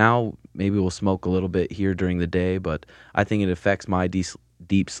 Now maybe we'll smoke a little bit here during the day, but I think it affects my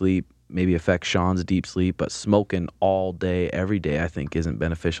deep sleep, maybe affects Sean's deep sleep, but smoking all day, every day, I think isn't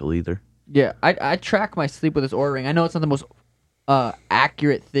beneficial either. Yeah, I track my sleep with this Oura Ring. I know it's not the most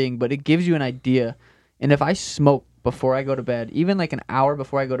accurate thing, but it gives you an idea. And if I smoke before I go to bed, even like an hour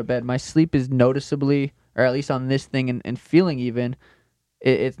before I go to bed, my sleep is noticeably, or at least on this thing and feeling even,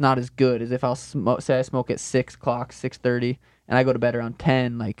 it's not as good as if I'll say I smoke at 6 o'clock, 6:30, and I go to bed around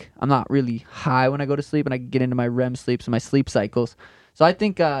 10. Like, I'm not really high when I go to sleep, and I get into my REM sleeps and my sleep cycles. So I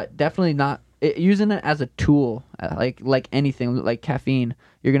think definitely not using it as a tool, like anything, like caffeine.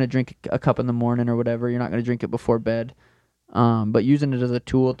 You're gonna drink a cup in the morning or whatever. You're not gonna drink it before bed. But using it as a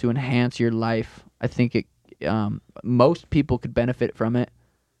tool to enhance your life, I think most people could benefit from it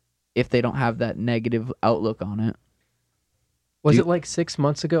if they don't have that negative outlook on it. Was it like 6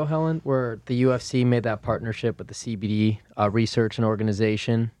 months ago, Helen, where the UFC made that partnership with the CBD research and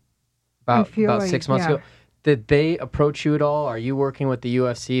organization? About 6 months ago. Did they approach you at all? Are you working with the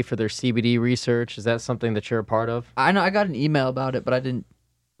UFC for their CBD research? Is that something that you're a part of? I know I got an email about it, but I didn't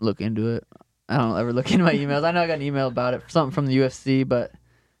look into it. I don't ever look into my emails. I know I got an email about it, something from the UFC, but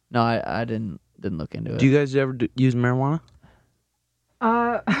no, I didn't look into it. Do you guys ever use marijuana?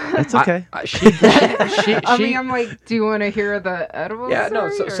 That's okay. I mean, I'm like, do you want to hear the edible Yeah,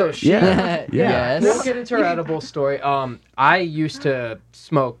 story? no, so she... Yeah. Yes. We'll get into her edible story. I used to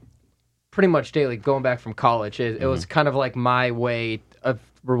smoke pretty much daily going back from college. It was kind of like my way of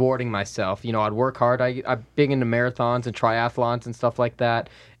rewarding myself. You know, I'd work hard. I'm big into marathons and triathlons and stuff like that.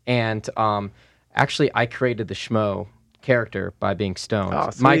 And actually, I created the Schmo character by being stoned. Oh,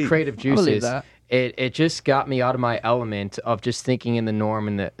 My sweet. creative believe juices. that. It just got me out of my element of just thinking in the norm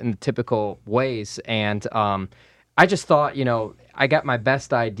and in the typical ways. And I just thought, you know, I got my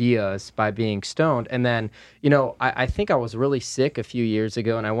best ideas by being stoned. And then, you know, I think I was really sick a few years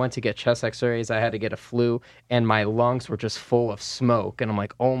ago, and I went to get chest x-rays. I had to get a flu, and my lungs were just full of smoke. And I'm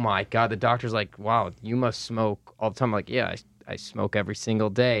like, oh my God. The doctor's like, wow, you must smoke all the time. I'm like, yeah, I smoke every single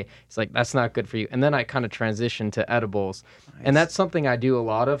day. It's like, that's not good for you. And then I kind of transitioned to edibles. Nice. And that's something I do a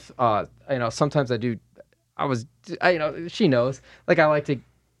lot of. You know, sometimes she knows. Like I like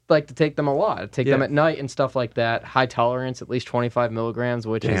to take them a lot. I take them at night and stuff like that. High tolerance, at least 25 milligrams,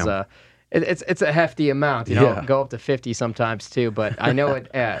 which is it's a hefty amount. Go up to 50 sometimes too. But I know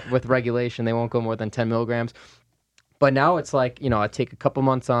with regulation they won't go more than 10 milligrams. But now it's like I take a couple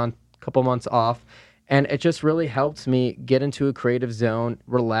months on, couple months off. And it just really helps me get into a creative zone,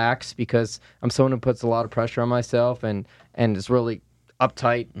 relax, because I'm someone who puts a lot of pressure on myself and is really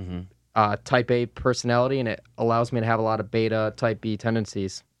uptight, type A personality, and it allows me to have a lot of beta type B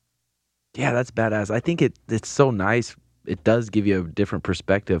tendencies. Yeah, that's badass. I think it's so nice. It does give you a different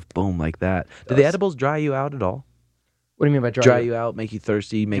perspective. Boom, like that. Do the edibles dry you out at all? What do you mean by dry you out? Make you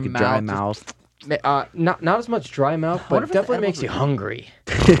thirsty? Make Your a dry mouth mouth? Not as much dry mouth, but it definitely makes you hungry.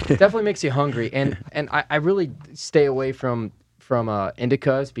 Definitely makes you hungry, and I really stay away from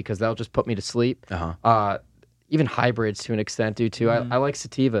indicas because they'll just put me to sleep. Even hybrids to an extent do too. I like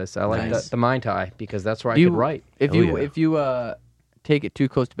sativas. I like the Mai Tai because that's where I could write. If you take it too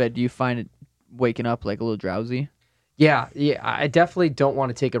close to bed, do you find it waking up like a little drowsy? Yeah, I definitely don't want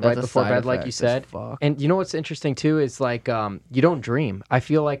to take it right before bed, like you said. And you know what's interesting too is like you don't dream. I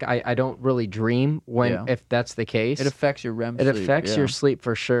feel like I don't really dream if that's the case. It affects your REM sleep. It affects your sleep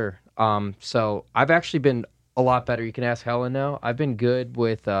for sure. So I've actually been a lot better. You can ask Helen now. I've been good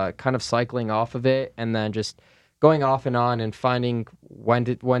with kind of cycling off of it and then just going off and on and finding when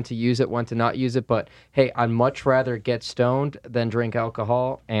to use it, when to not use it. But hey, I'd much rather get stoned than drink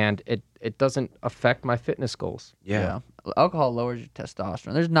alcohol, and it doesn't affect my fitness goals. Yeah. Alcohol lowers your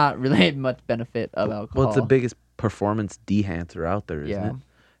testosterone. There's not really much benefit of alcohol. Well, it's the biggest performance dehancer out there, isn't it?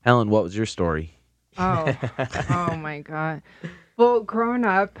 Helen, what was your story? Oh my God. Well, growing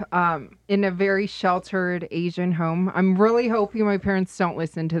up in a very sheltered Asian home, I'm really hoping my parents don't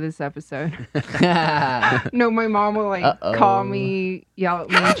listen to this episode. No, my mom will call me, yell at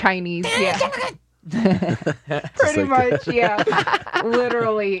me in Chinese. Yeah. Pretty much, yeah.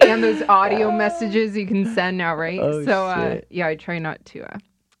 Literally. And those audio messages you can send now, right? I try not to.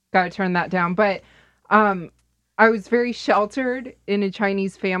 Gotta turn that down. But I was very sheltered in a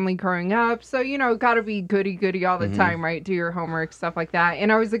Chinese family growing up. So, gotta be goody-goody all the time, right? Do your homework, stuff like that.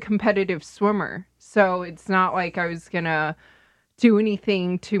 And I was a competitive swimmer. So it's not like I was gonna do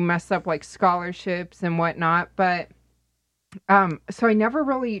anything to mess up like scholarships and whatnot. But so I never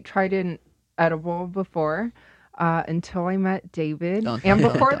really tried an edible before until I met David. And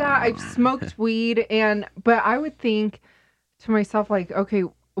before that, I've smoked weed. But I would think to myself, like, okay,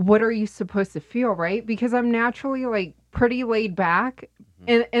 what are you supposed to feel, right? Because I'm naturally like pretty laid back.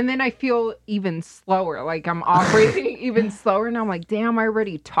 And then I feel even slower. Like I'm operating even slower. And I'm like, damn, I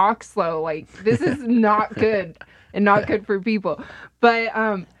already talk slow. Like this is not good and not good for people. But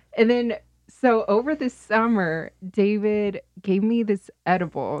and then so over the summer, David gave me this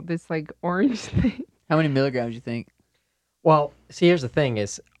edible, this like orange thing. How many milligrams do you think? Well, see, here's the thing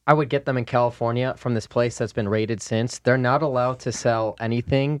is I would get them in California from this place that's been raided since. They're not allowed to sell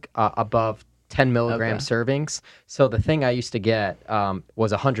anything above 10 milligram servings. So the thing I used to get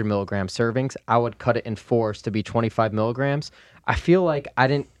was 100 milligram servings. I would cut it in fours to be 25 milligrams. I feel like I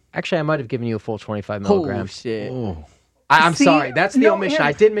might have given you a full 25 milligrams. Oh, shit. Oh. I'm sorry. That's the omission.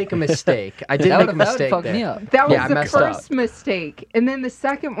 I did make a mistake. I did make a mistake there. That was the first mistake. And then the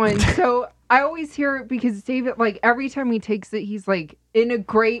second one. So I always hear it because David, like every time he takes it, he's like in a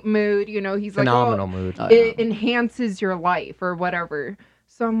great mood. He's phenomenal like, mood. It enhances your life or whatever.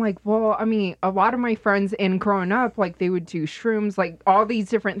 So I'm like, well, I mean, a lot of my friends and growing up, like they would do shrooms, like all these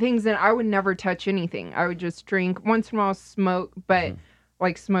different things. And I would never touch anything. I would just drink once in a while, smoke, but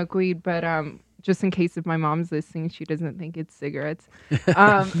like smoke weed. But just in case if my mom's listening, she doesn't think it's cigarettes.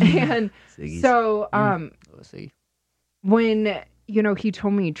 And so when, he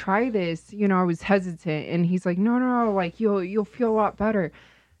told me try this, I was hesitant and he's like, no, like you'll feel a lot better.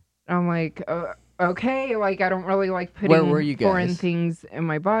 I'm like, okay. Like, I don't really like putting foreign things in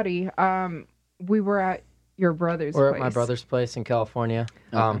my body. We were at your brother's place. We're at my brother's place in California.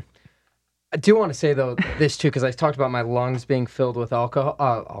 Okay. I do want to say, though, this, too, because I talked about my lungs being filled with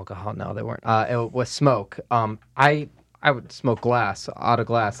alcohol. No, they weren't. With smoke. I would smoke out of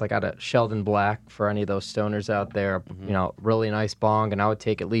glass, like out of Sheldon Black for any of those stoners out there. Really nice bong, and I would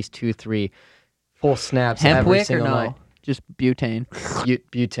take at least 2-3 full snaps hemp every wick single or no? night. Just butane.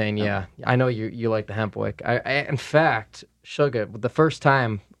 Butane, yeah. I know you like the hemp wick. In fact, Suga, the first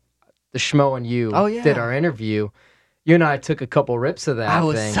time the Schmo and you did our interview, you and I took a couple rips of that thing. I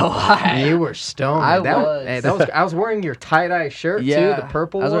was so high. You were stoned. I was. I was wearing your tie-dye shirt, too, the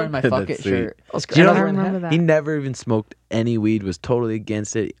purple I was one. wearing my fuck it shirt. Do you know, I remember that. He never even smoked any weed, was totally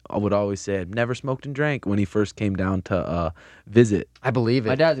against it. I would always say, I've never smoked and drank when he first came down to visit. I believe it.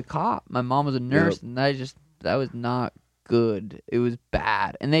 My dad's a cop. My mom was a nurse, and I just That was not good. It was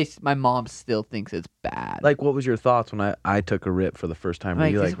bad, and my mom still thinks it's bad. Like, what was your thoughts when I took a rip for the first time? Were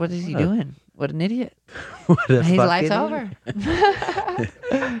like, you like, what is he doing? What an idiot! What a His life's fucking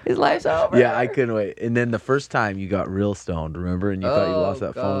over. His life's over. Yeah, I couldn't wait. And then the first time you got real stoned, remember? And you thought you lost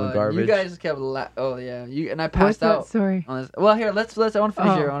that phone in the garbage. You guys kept oh yeah, and I What's passed that out. story? On this. Well, here let's. I want to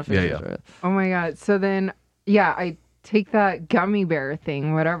finish Oh. here. I want to finish Yeah, this. Right? Oh my God. So then, yeah, I take that gummy bear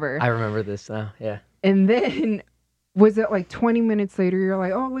thing, whatever. I remember this now. Yeah. And then was it like 20 minutes later, you're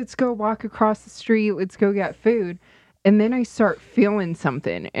like, oh, let's go walk across the street. Let's go get food. And then I start feeling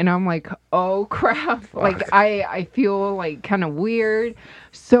something and I'm like, oh crap. Like I feel like kind of weird.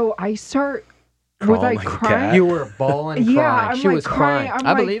 So I start, was Crawling I like a crying? cat. You were bawling, crying. Yeah, I'm she like was crying. crying. I'm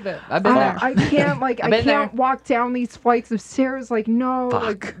I like, believe it. I've been there. I can't like I been can't there. walk down these flights of stairs. Like no,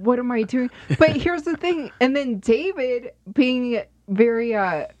 like what am I doing? But here's the thing. And then David being very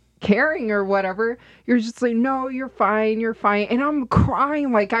caring or whatever, you're just like, no, you're fine, and I'm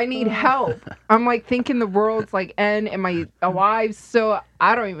crying like I need help. I'm like thinking the world's like end. Am I alive? So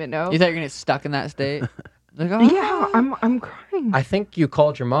I don't even know. You thought you're gonna get stuck in that state? Like, oh. Yeah, I'm crying. I think you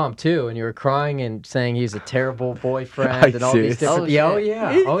called your mom too, and you were crying and saying he's a terrible boyfriend Are you and all these serious? different. Oh, Yeah, oh shit.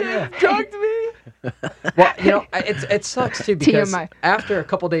 yeah, oh yeah. drugged me. Well, it sucks too because TMI. after a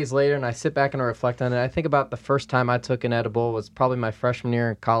couple days later, and I sit back and I reflect on it. I think about the first time I took an edible was probably my freshman year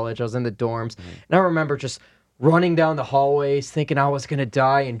in college. I was in the dorms, and I remember just running down the hallways, thinking I was gonna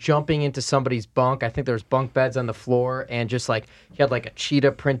die, and jumping into somebody's bunk. I think there was bunk beds on the floor, and just like he had like a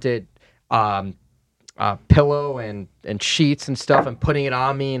cheetah printed pillow and sheets and stuff, and putting it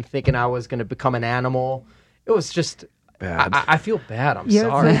on me, and thinking I was gonna become an animal. It was just. Bad. I feel bad. I'm Yeah,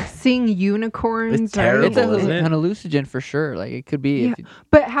 sorry. it's like seeing unicorns. It's terrible, It's a isn't it? an hallucinogen for sure. Like it could be. Yeah. If you,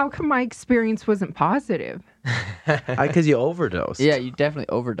 But how come my experience wasn't positive? Because you overdosed. yeah, you definitely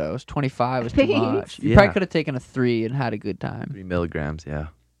overdosed. 25 was too Thanks. much. You Yeah. probably could have taken a 3 and had a good time. 3 milligrams, yeah.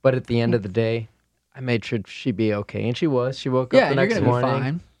 But at the end of the day, I made sure she'd be okay, and she was. She woke Yeah, up the and you're next gonna be morning,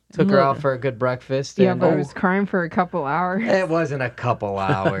 fine. took her Look. out for a good breakfast. Yeah, and, but I was crying for a couple hours. it wasn't a couple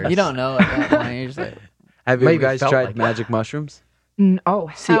hours. You don't know at that point. You're just like, Have you Maybe it guys felt tried like magic mushrooms?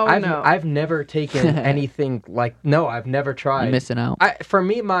 Oh, See, hell I've no. I've never taken anything like. No, I've never tried. you're missing out. For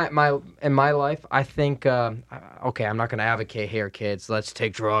me, my in my life, I think okay, I'm not going to advocate here, kids. Let's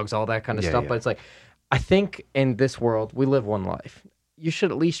take drugs, all that kind of Yeah, stuff. yeah. But it's like, I think in this world, we live one life. You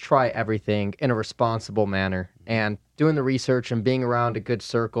should at least try everything in a responsible manner, and doing the research and being around a good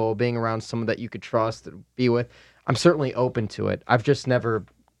circle, being around someone that you could trust, be with. I'm certainly open to it. I've just never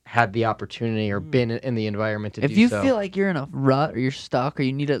had the opportunity or been in the environment to If do you so. feel like you're in a rut or you're stuck or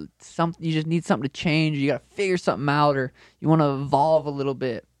you need you just need something to change, you got to figure something out or you want to evolve a little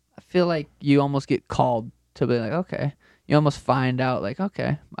bit, I feel like you almost get called to be like, okay. You almost find out like,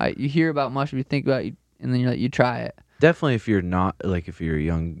 okay, you hear about mushrooms, you think about it, and then you're like, you try it. Definitely if you're not, like if you're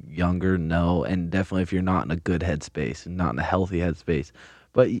younger, no. And definitely if you're not in a good headspace and not in a healthy headspace.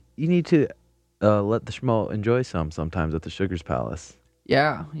 But you need to let the schmo enjoy sometimes at the Sugar's Palace.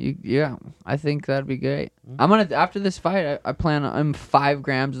 Yeah, I think that'd be great. I'm gonna after this fight. I plan on 5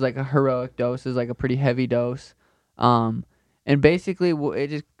 grams is like a heroic dose, is like a pretty heavy dose, and basically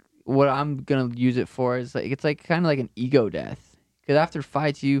what I'm gonna use it for is like it's like kind of like an ego death. Because after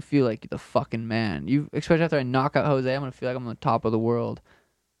fights, you feel like the fucking man. Especially after I knock out Jose, I'm gonna feel like I'm on the top of the world.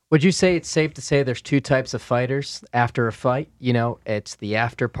 Would you say it's safe to say there's 2 types of fighters after a fight? You know, it's the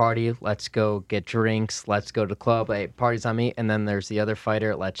after party, let's go get drinks, let's go to the club, hey, party's on me. And then there's the other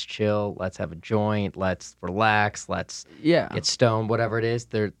fighter, let's chill, let's have a joint, let's relax, let's get stoned, whatever it is.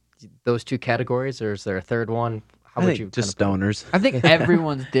 There, those 2 categories, or is there a third one? How I would think you just kind of stoners. I think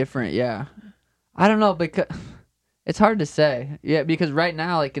everyone's different. Yeah, I don't know because it's hard to say. Yeah, because right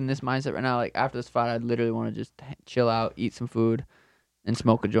now, like in this mindset right now, like after this fight, I literally want to just chill out, eat some food, and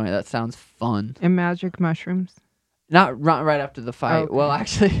smoke a joint. That sounds fun. And magic mushrooms. Not right after the fight. Okay. Well,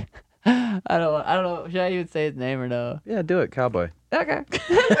 actually, I don't know. Should I even say his name or no? Yeah, do it, cowboy. Okay.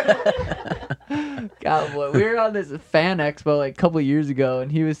 Cowboy. We were on this fan expo like a couple of years ago,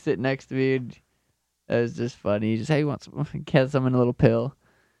 and he was sitting next to me, and it was just funny. He just, hey, he wants some, he had some in a little pill.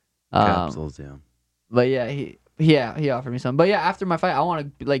 Capsules, yeah. But yeah, he offered me some. But yeah, after my fight, I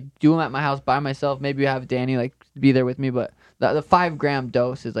want to like do them at my house by myself. Maybe have Danny like be there with me. But the 5 gram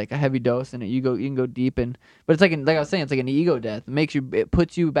dose is like a heavy dose, and you can go deep in. But it's like I was saying, it's like an ego death. It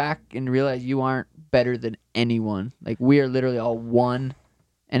puts you back and realize you aren't better than anyone. Like we are literally all one,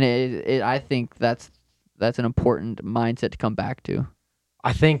 and I think that's an important mindset to come back to.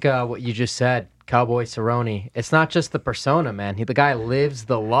 I think what you just said, Cowboy Cerrone, it's not just the persona, man. The guy lives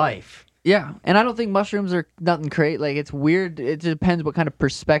the life. Yeah, and I don't think mushrooms are nothing crazy. Like, it's weird. It just depends what kind of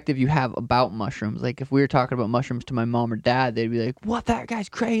perspective you have about mushrooms. Like, if we were talking about mushrooms to my mom or dad, they'd be like, "What? That guy's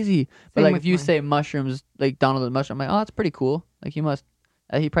crazy." But Same like, with if you mine. say mushrooms, like Donald the mushroom, I'm like, "Oh, that's pretty cool." Like, he must.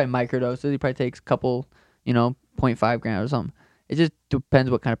 He probably microdoses. He probably takes a couple, 0.5 grams or something. It just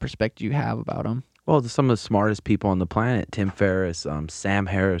depends what kind of perspective you have about them. Well, some of the smartest people on the planet, Tim Ferriss, Sam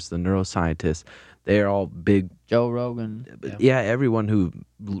Harris, the neuroscientist, they're all big. Joe Rogan. Yeah, everyone who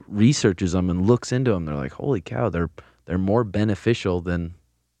researches them and looks into them, they're like, holy cow, they're more beneficial than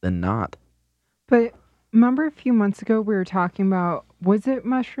not. But remember a few months ago we were talking about, was it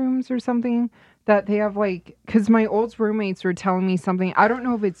mushrooms or something that they have because my old roommates were telling me something. I don't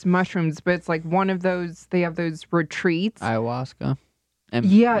know if it's mushrooms, but it's like one of those, they have those retreats. Ayahuasca. And,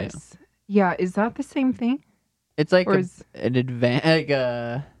 Yes. Yeah. Is that the same thing? It's like Or an advanced,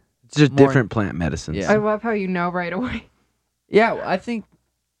 It's just More- different plant medicines. Yeah. I love how you know right away. yeah. I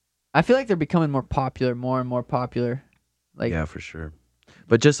feel like they're becoming more and more popular. Like, Yeah, for sure.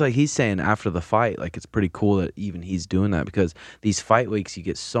 But just like he's saying after the fight, like it's pretty cool that even he's doing that, because these fight weeks you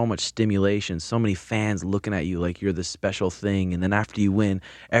get so much stimulation, so many fans looking at you like you're this special thing, and then after you win,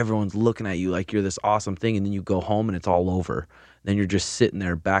 everyone's looking at you like you're this awesome thing, and then you go home and it's all over. Then you're just sitting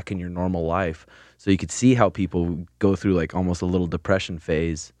there back in your normal life. So you could see how people go through like almost a little depression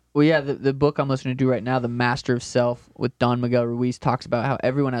phase. well, yeah, the book I'm listening to right now, The Master of Self, with Don Miguel Ruiz, talks about how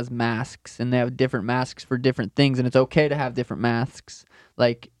everyone has masks, and they have different masks for different things, and it's okay to have different masks.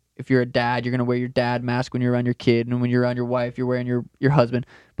 Like, if you're a dad, you're going to wear your dad mask when you're around your kid, and when you're around your wife, you're wearing your husband.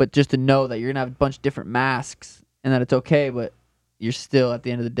 But just to know that you're going to have a bunch of different masks, and that it's okay, but you're still, at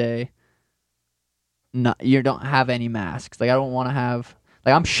the end of the day, you don't have any masks. Like, I don't want to have...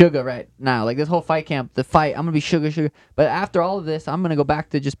 Like, I'm Suga right now. Like, this whole fight camp, the fight, I'm going to be Suga. But after all of this, I'm going to go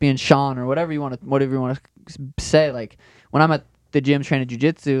back to just being Sean, or whatever you want to say. Like, when I'm at the gym training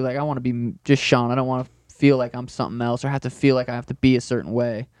jiu-jitsu, like, I want to be just Sean. I don't want to feel like I'm something else or have to feel like I have to be a certain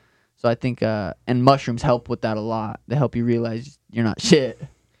way. So I think, and mushrooms help with that a lot. They help you realize you're not shit.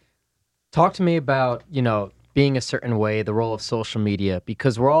 Talk to me about, being a certain way, the role of social media,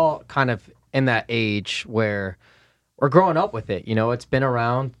 because we're all kind of in that age where we're growing up with it. It's been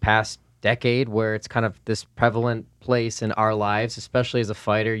around past decade where it's kind of this prevalent place in our lives, especially as a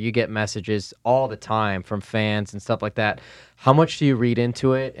fighter. You get messages all the time from fans and stuff like that. How much do you read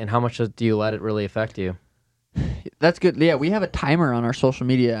into it, and how much do you let it really affect you? That's good. Yeah, we have a timer on our social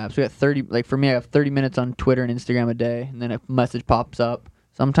media apps. We got 30, like for me, I have 30 minutes on Twitter and Instagram a day, and then a message pops up.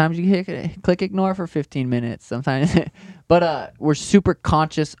 Sometimes you click ignore for 15 minutes. Sometimes, but we're super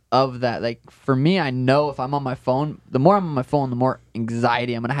conscious of that. Like for me, I know if I'm on my phone, the more I'm on my phone, the more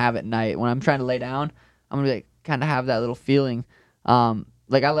anxiety I'm gonna have at night. When I'm trying to lay down, I'm gonna be like, kind of have that little feeling.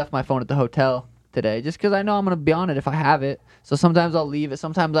 Like I left my phone at the hotel today just because I know I'm gonna be on it if I have it. So sometimes I'll leave it.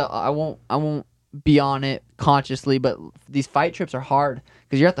 Sometimes I won't be on it consciously. But these fight trips are hard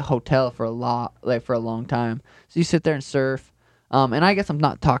because you're at the hotel for a long time. So you sit there and surf. And I guess I'm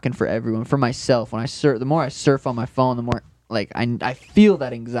not talking for everyone. For myself, when I surf, the more I surf on my phone, the more like I feel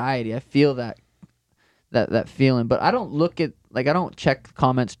that anxiety. I feel that feeling. But I don't I don't check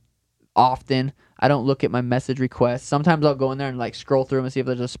comments often. I don't look at my message requests. Sometimes I'll go in there and like scroll through them and see if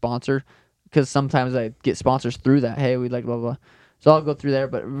there's a sponsor, because sometimes I get sponsors through that. Hey, we'd like blah blah. So I'll go through there.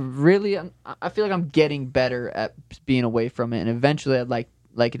 But really, I feel like I'm getting better at being away from it. And eventually, I'd like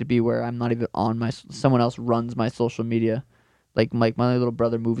it to be where I'm not even on someone else runs my social media. Like my little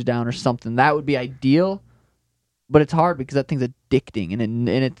brother moves down or something. That would be ideal, but it's hard because that thing's addicting, and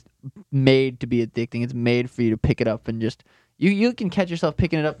it's made to be addicting. It's made for you to pick it up and just you can catch yourself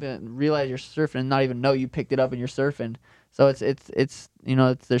picking it up and realize you're surfing and not even know you picked it up and you're surfing. So it's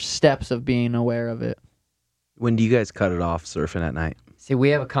there's steps of being aware of it. When do you guys cut it off surfing at night? See, we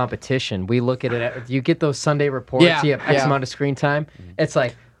have a competition. We look at it. You get those Sunday reports. Yeah, You have X yeah. amount of screen time. It's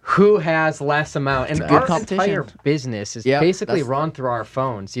like, who has less amount? And It's good our competition. entire business is Yep, basically that's- run through our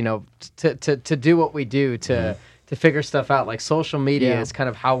phones, to do what we do, to figure stuff out. Like social media Yeah. is kind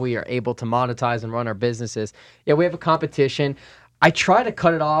of how we are able to monetize and run our businesses. Yeah, we have a competition. I try to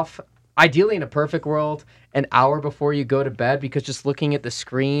cut it off, ideally in a perfect world, an hour before you go to bed, because just looking at the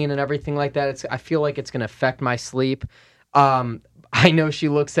screen and everything like that, I feel like it's going to affect my sleep. I know she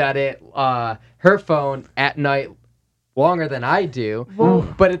looks at it, her phone at night longer than I do,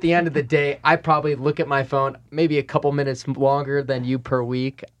 but at the end of the day, I probably look at my phone maybe a couple minutes longer than you per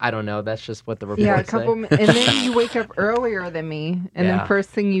week. I don't know. That's just what the reports Yeah, a say. couple and then you wake up earlier than me, and Yeah. then first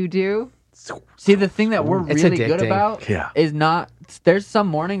thing you do. See, the thing that we're It's really good addicting. about is not. There's some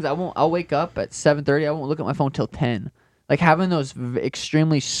mornings I'll wake up at 7:30. I won't look at my phone till 10. like having those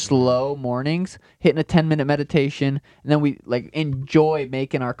extremely slow mornings, hitting a 10-minute meditation, and then we like enjoy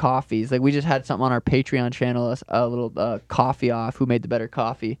making our coffees. Like we just had something on our Patreon channel, a little coffee off. Who made the better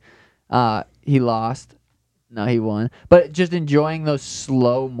coffee? He lost. No, he won. But just enjoying those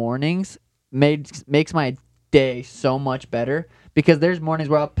slow mornings makes my day so much better, because there's mornings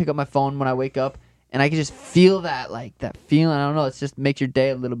where I'll pick up my phone when I wake up and I can just feel that feeling. I don't know. It just makes your day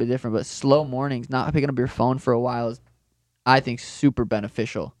a little bit different. But slow mornings, not picking up your phone for a while, is, I think, super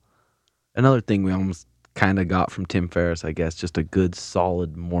beneficial. Another thing we almost kind of got from Tim Ferriss, I guess, just a good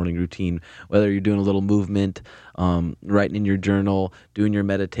solid morning routine. Whether you're doing a little movement, writing in your journal, doing your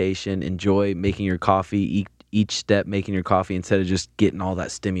meditation, enjoy making your coffee, each step making your coffee instead of just getting all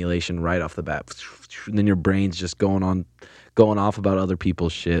that stimulation right off the bat. And then your brain's just going off about other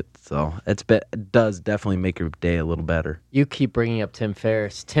people's shit. So it does definitely make your day a little better. You keep bringing up Tim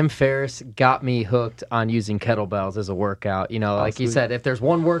Ferriss. Tim Ferriss got me hooked on using kettlebells as a workout. You know, like you said, if there's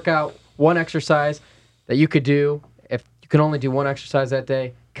one workout, one exercise that you could do, if you can only do one exercise that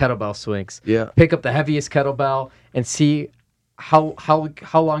day, kettlebell swings. Yeah. Pick up the heaviest kettlebell and see how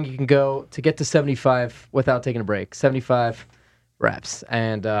long you can go to get to 75 without taking a break. 75 reps.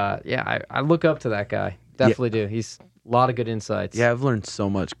 And I look up to that guy. Definitely do. He's a lot of good insights. Yeah, I've learned so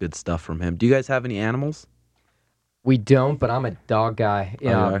much good stuff from him. Do you guys have any animals? We don't, but I'm a dog guy.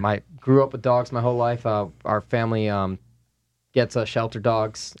 Grew up with dogs my whole life. Our family gets shelter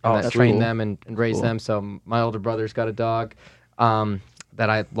dogs and that's train cool. them and raise them. So my older brother's got a dog that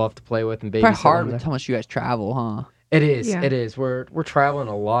I love to play with and babysit. Probably hard them. with how much you guys travel, huh? It is. Yeah. It is. We're traveling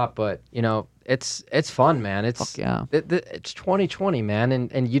a lot, but you know, it's fun, man. It's Fuck yeah. It's 2020, man,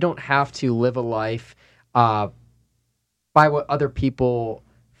 and you don't have to live a life by what other people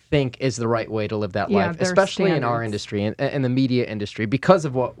think is the right way to live that Yeah, life, their especially in our standards. industry and the media industry, because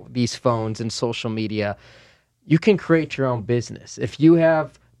of what these phones and social media. You can create your own business if you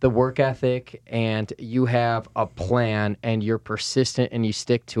have the work ethic and you have a plan and you're persistent and you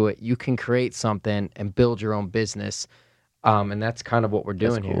stick to it. You can create something and build your own business, and that's kind of what we're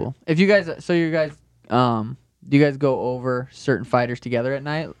doing That's cool. here. If you guys, do you guys go over certain fighters together at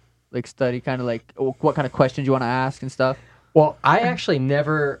night? Like study kind of like what kind of questions you want to ask and stuff? Well, I actually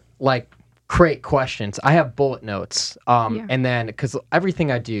never create questions. I have bullet notes, and then because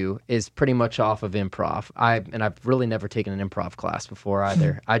everything I do is pretty much off of improv. I've really never taken an improv class before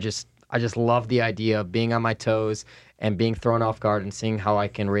either. I just love the idea of being on my toes and being thrown off guard and seeing how I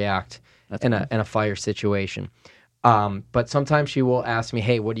can react in a fire situation. But sometimes she will ask me,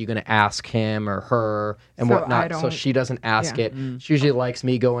 hey, what are you going to ask him or her and So whatnot, so she doesn't ask it. She usually likes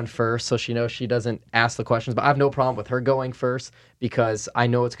me going first, so she knows she doesn't ask the questions. But I have no problem with her going first because I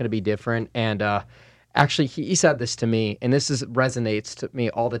know it's going to be different. And actually, he said this to me, and resonates to me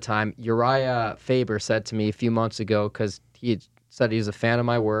all the time. Uriah Faber said to me a few months ago, because he said he was a fan of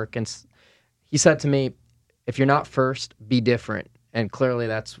my work, and he said to me, if you're not first, be different. And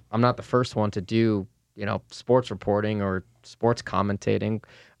clearly I'm not the first one to do sports reporting or sports commentating,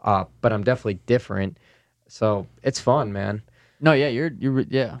 but I'm definitely different. So it's fun, man. No, yeah, you're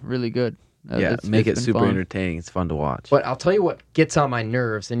really good. Make it been super fun. entertaining. It's fun to watch. But I'll tell you what gets on my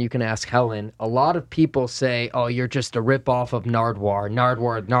nerves, and you can ask Helen. A lot of people say, oh, you're just a ripoff of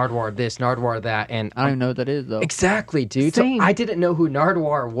Nardwuar this, Nardwuar that. And I don't even know what that is, though. Exactly, dude. Same. So I didn't know who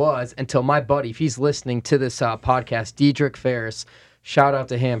Nardwuar was until my buddy, if he's listening to this podcast, Diedrich Ferris, shout out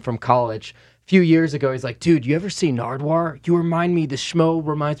to him from college. Few years ago, he's like, dude, you ever see Nardwuar? You remind me, the Schmo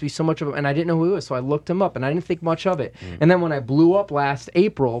reminds me so much of him. And I didn't know who he was, so I looked him up, and I didn't think much of it. And then when I blew up last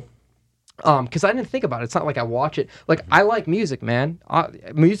April, because I didn't think about it. It's not like I watch it. Like, I like music, man.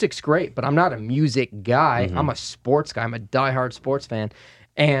 Music's great, but I'm not a music guy. I'm a sports guy. I'm a diehard sports fan.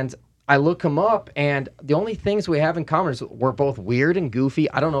 And I look him up, and the only things we have in common is we're both weird and goofy.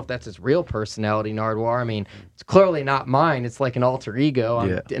 I don't know if that's his real personality, Nardwuar. I mean, it's clearly not mine. It's like an alter ego.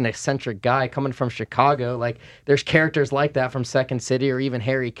 I'm an eccentric guy coming from Chicago. Like, there's characters like that from Second City or even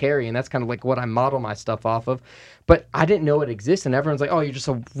Harry Carey, and that's kind of like what I model my stuff off of. But I didn't know it existed, and everyone's like, oh,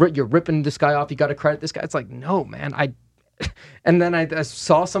 you're ripping this guy off. You got to credit this guy. It's like, no, man. And then I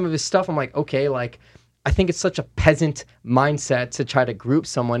saw some of his stuff. I'm like, okay, I think it's such a peasant mindset to try to group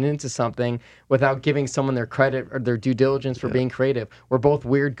someone into something without giving someone their credit or their due diligence for being creative. We're both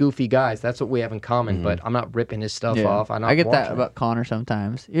weird, goofy guys. That's what we have in common, but I'm not ripping his stuff off. I get that about Connor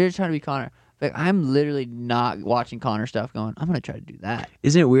sometimes. You're trying to be Connor. Like, I'm literally not watching Connor stuff going, I'm going to try to do that.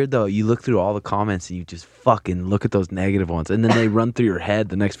 Isn't it weird, though? You look through all the comments and you just fucking look at those negative ones, and then they run through your head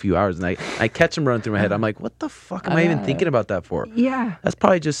the next few hours, and I catch them running through my head. I'm like, what the fuck am I even thinking about that for? Yeah. That's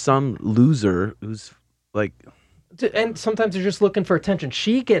probably just some loser who's like, And sometimes they're just looking for attention.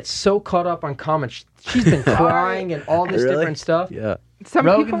 She gets so caught up on comments. She's been crying and all this Really? different stuff. Yeah. Some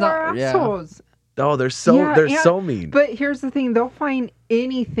Rogan's people not- are yeah. assholes. Oh, they're so Yeah, they're yeah. so mean. But here's the thing: they'll find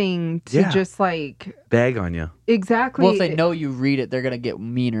anything to Yeah. just like Bag on you. exactly. Well, if they know you read it, they're gonna get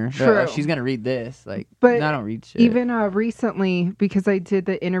meaner. They're like, True. she's gonna read this. Like, But I don't read shit. Even recently, because I did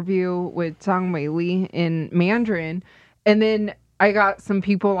the interview with Zhang Weili in Mandarin, and then I got some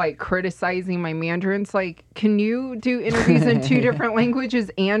people like criticizing my Mandarin. It's like, can you do interviews in 2 different languages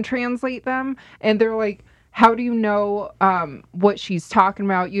and translate them? And they're like, how do you know what she's talking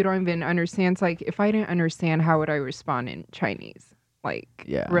about? You don't even understand. It's like, if I didn't understand, how would I respond in Chinese? Like,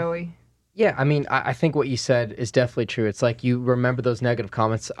 Yeah. really? Yeah, I mean, I think what you said is definitely true. It's like you remember those negative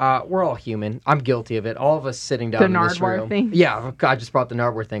comments. We're all human. I'm guilty of it. All of us sitting down The in this Nardwuar room. thing? Yeah, I just brought the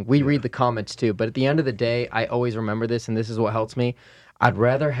Nardwuar thing. We read the comments too, but at the end of the day, I always remember this, and this is what helps me. I'd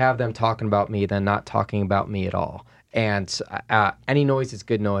rather have them talking about me than not talking about me at all. And any noise is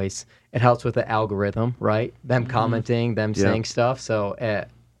good noise. It helps with the algorithm, right? Them commenting, them saying stuff. So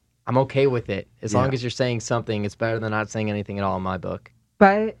I'm okay with it. As long as you're saying something, it's better than not saying anything at all in my book.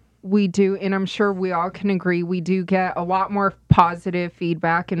 But we do, and I'm sure we all can agree, we do get a lot more positive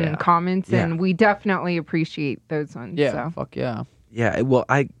feedback and comments, and we definitely appreciate those ones. Yeah. So. Fuck yeah. Yeah, well,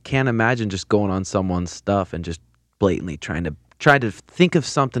 I can't imagine just going on someone's stuff and just blatantly try to think of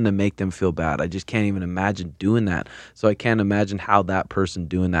something to make them feel bad. I just can't even imagine doing that. So I can't imagine how that person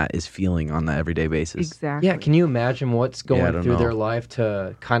doing that is feeling on the everyday basis. Exactly. Yeah, can you imagine what's going I don't through know. their life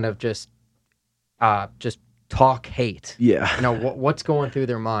to kind of just talk hate? Yeah. You know, what's going through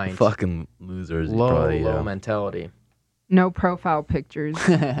their mind? Fucking losers. Low, probably, low yeah. mentality. No profile pictures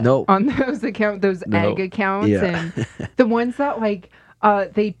No. on those accounts, those No. egg accounts, Yeah. and the ones that like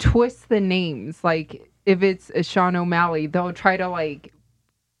they twist the names. Like if it's a Sean O'Malley, they'll try to like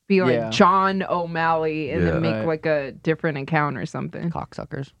be like Yeah. John O'Malley and Yeah. then make Right. like a different account or something.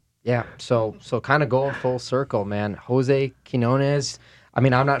 Cocksuckers. Yeah, so kind of going full circle, man. Jose Quinones, I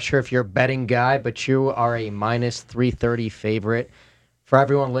mean, I'm not sure if you're a betting guy, but you are a minus 330 favorite. For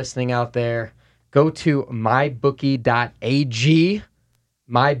everyone listening out there, go to mybookie.ag,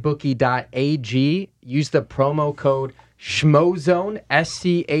 mybookie.ag, use the promo code Schmozone,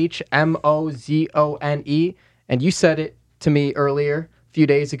 SCHMOZONE, and you said it to me earlier, a few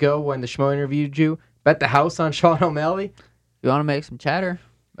days ago when the Schmo interviewed you, bet the house on Sean O'Malley. You want to make some chatter?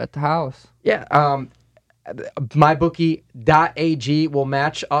 Bet the house. Yeah, mybookie.ag will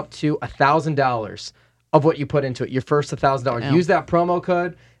match up to $1,000 of what you put into it. Your first $1,000. Damn. Use that promo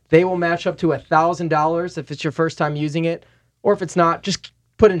code. They will match up to $1,000 if it's your first time using it, or if it's not, just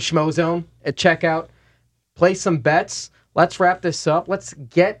put in Schmozone at checkout. Play some bets. Let's wrap this up. Let's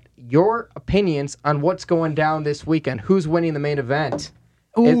get your opinions on what's going down this weekend. Who's winning the main event?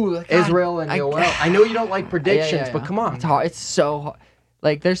 Ooh, God, Israel and Yoel. I know you don't like predictions, but come on. It's hard. It's so hard.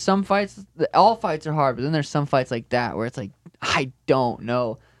 Like, there's some fights, all fights are hard, but then there's some fights like that where it's like, I don't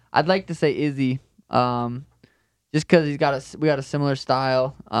know. I'd like to say Izzy, just because we got a similar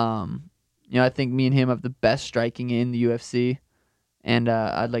style. You know, I think me and him have the best striking in the UFC, and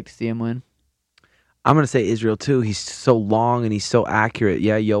I'd like to see him win. I'm going to say Israel, too. He's so long and he's so accurate.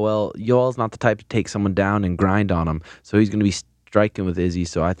 Yeah, Yoel's not the type to take someone down and grind on him. So he's going to be striking with Izzy.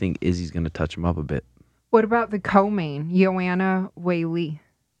 So I think Izzy's going to touch him up a bit. What about the co-main, Joanna Weili?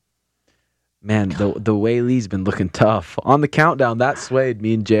 Man, the way Lee's been looking tough. On the countdown, that swayed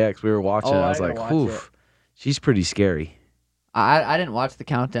me and JX. We were watching. Oh, I was I like, didn't watch oof. She's pretty scary. I didn't watch the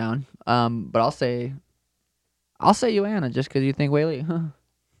countdown, but I'll say Joanna just because you think Whaley. Huh?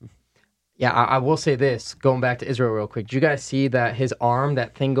 Yeah, I will say this, going back to Israel real quick. Did you guys see that his arm,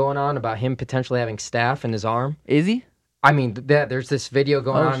 that thing going on about him potentially having staph in his arm? Is he? I mean, there's this video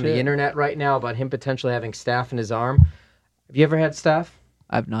going on the shit. internet right now about him potentially having staph in his arm. Have you ever had staph?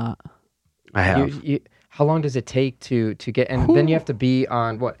 I've not. I have. How long does it take to get, and then you have to be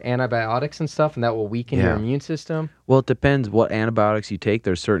on, what, antibiotics and stuff, and that will weaken your Yeah. immune system? Well, it depends what antibiotics you take.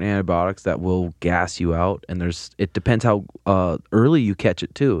 There's certain antibiotics that will gas you out, and it depends how early you catch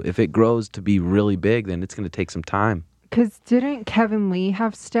it, too. If it grows to be really big, then it's going to take some time. Because didn't Kevin Lee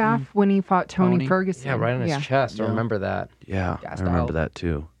have staph when he fought Tony Tony. Ferguson? Yeah, right on his chest. I Yeah. remember that. Yeah, Gassed I remember out. that,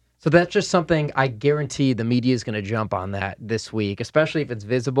 too. So that's just something I guarantee the media is going to jump on that this week, especially if it's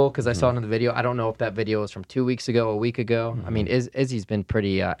visible, because I saw it in the video. I don't know if that video was from 2 weeks ago, a week ago. I mean, Izzy's been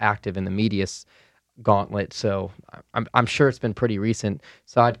pretty active in the media gauntlet, so I'm sure it's been pretty recent.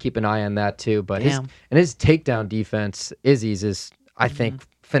 So I'd keep an eye on that too. But his takedown defense, Izzy's, is, I think,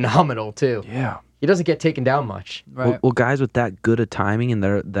 phenomenal too. Yeah. He doesn't get taken down much. Right. Well, guys with that good a timing and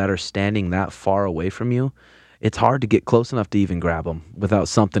that are standing that far away from you, it's hard to get close enough to even grab them without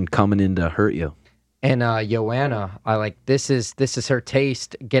something coming in to hurt you. And Joanna, this is her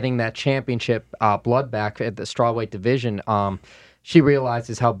taste, getting that championship blood back at the strawweight division. She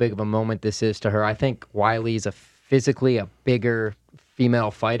realizes how big of a moment this is to her. I think Wiley's physically a bigger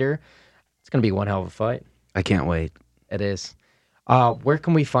female fighter. It's going to be one hell of a fight. I can't wait. It is. Where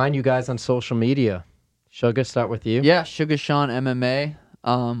can we find you guys on social media? Suga, start with you. Yeah, Suga Sean MMA.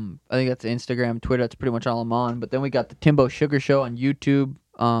 I think that's Instagram, Twitter. That's pretty much all I'm on. But then we got the Timbo Sugar Show on YouTube,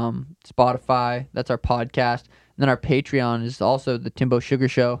 Spotify. That's our podcast. And then our Patreon is also the Timbo Sugar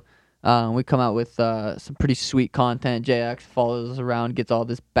Show. We come out with some pretty sweet content. JX follows us around, gets all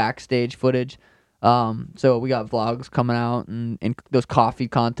this backstage footage. So we got vlogs coming out and those coffee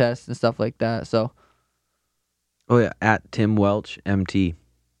contests and stuff like that. So, Oh yeah, at Tim Welch MT.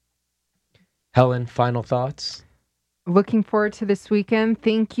 Helen, final thoughts? Looking forward to this weekend.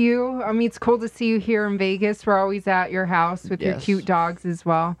 Thank you. I mean, it's cool to see you here in Vegas. We're always at your house with your Yes. cute dogs as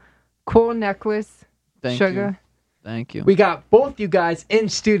well. Cool necklace. Thank Sugar. you. Thank you. We got both you guys in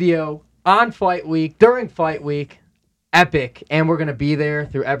studio on fight week, during fight week. Epic. And we're going to be there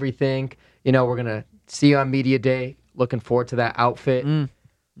through everything. We're going to see you on Media Day. Looking forward to that outfit.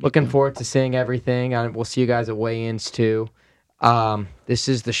 Looking forward to seeing everything. And we'll see you guys at weigh-ins too. This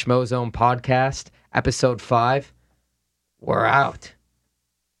is the Schmozone podcast, episode 5. We're out.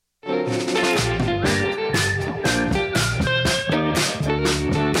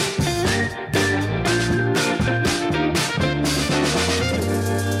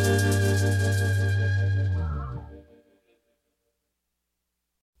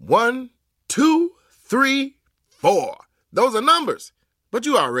 One, 2, 3, 4. Those are numbers. But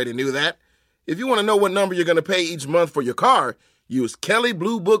you already knew that. If you want to know what number you're going to pay each month for your car, use Kelly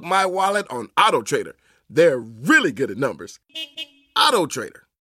Blue Book My Wallet on Auto Trader. They're really good at numbers. Auto Trader.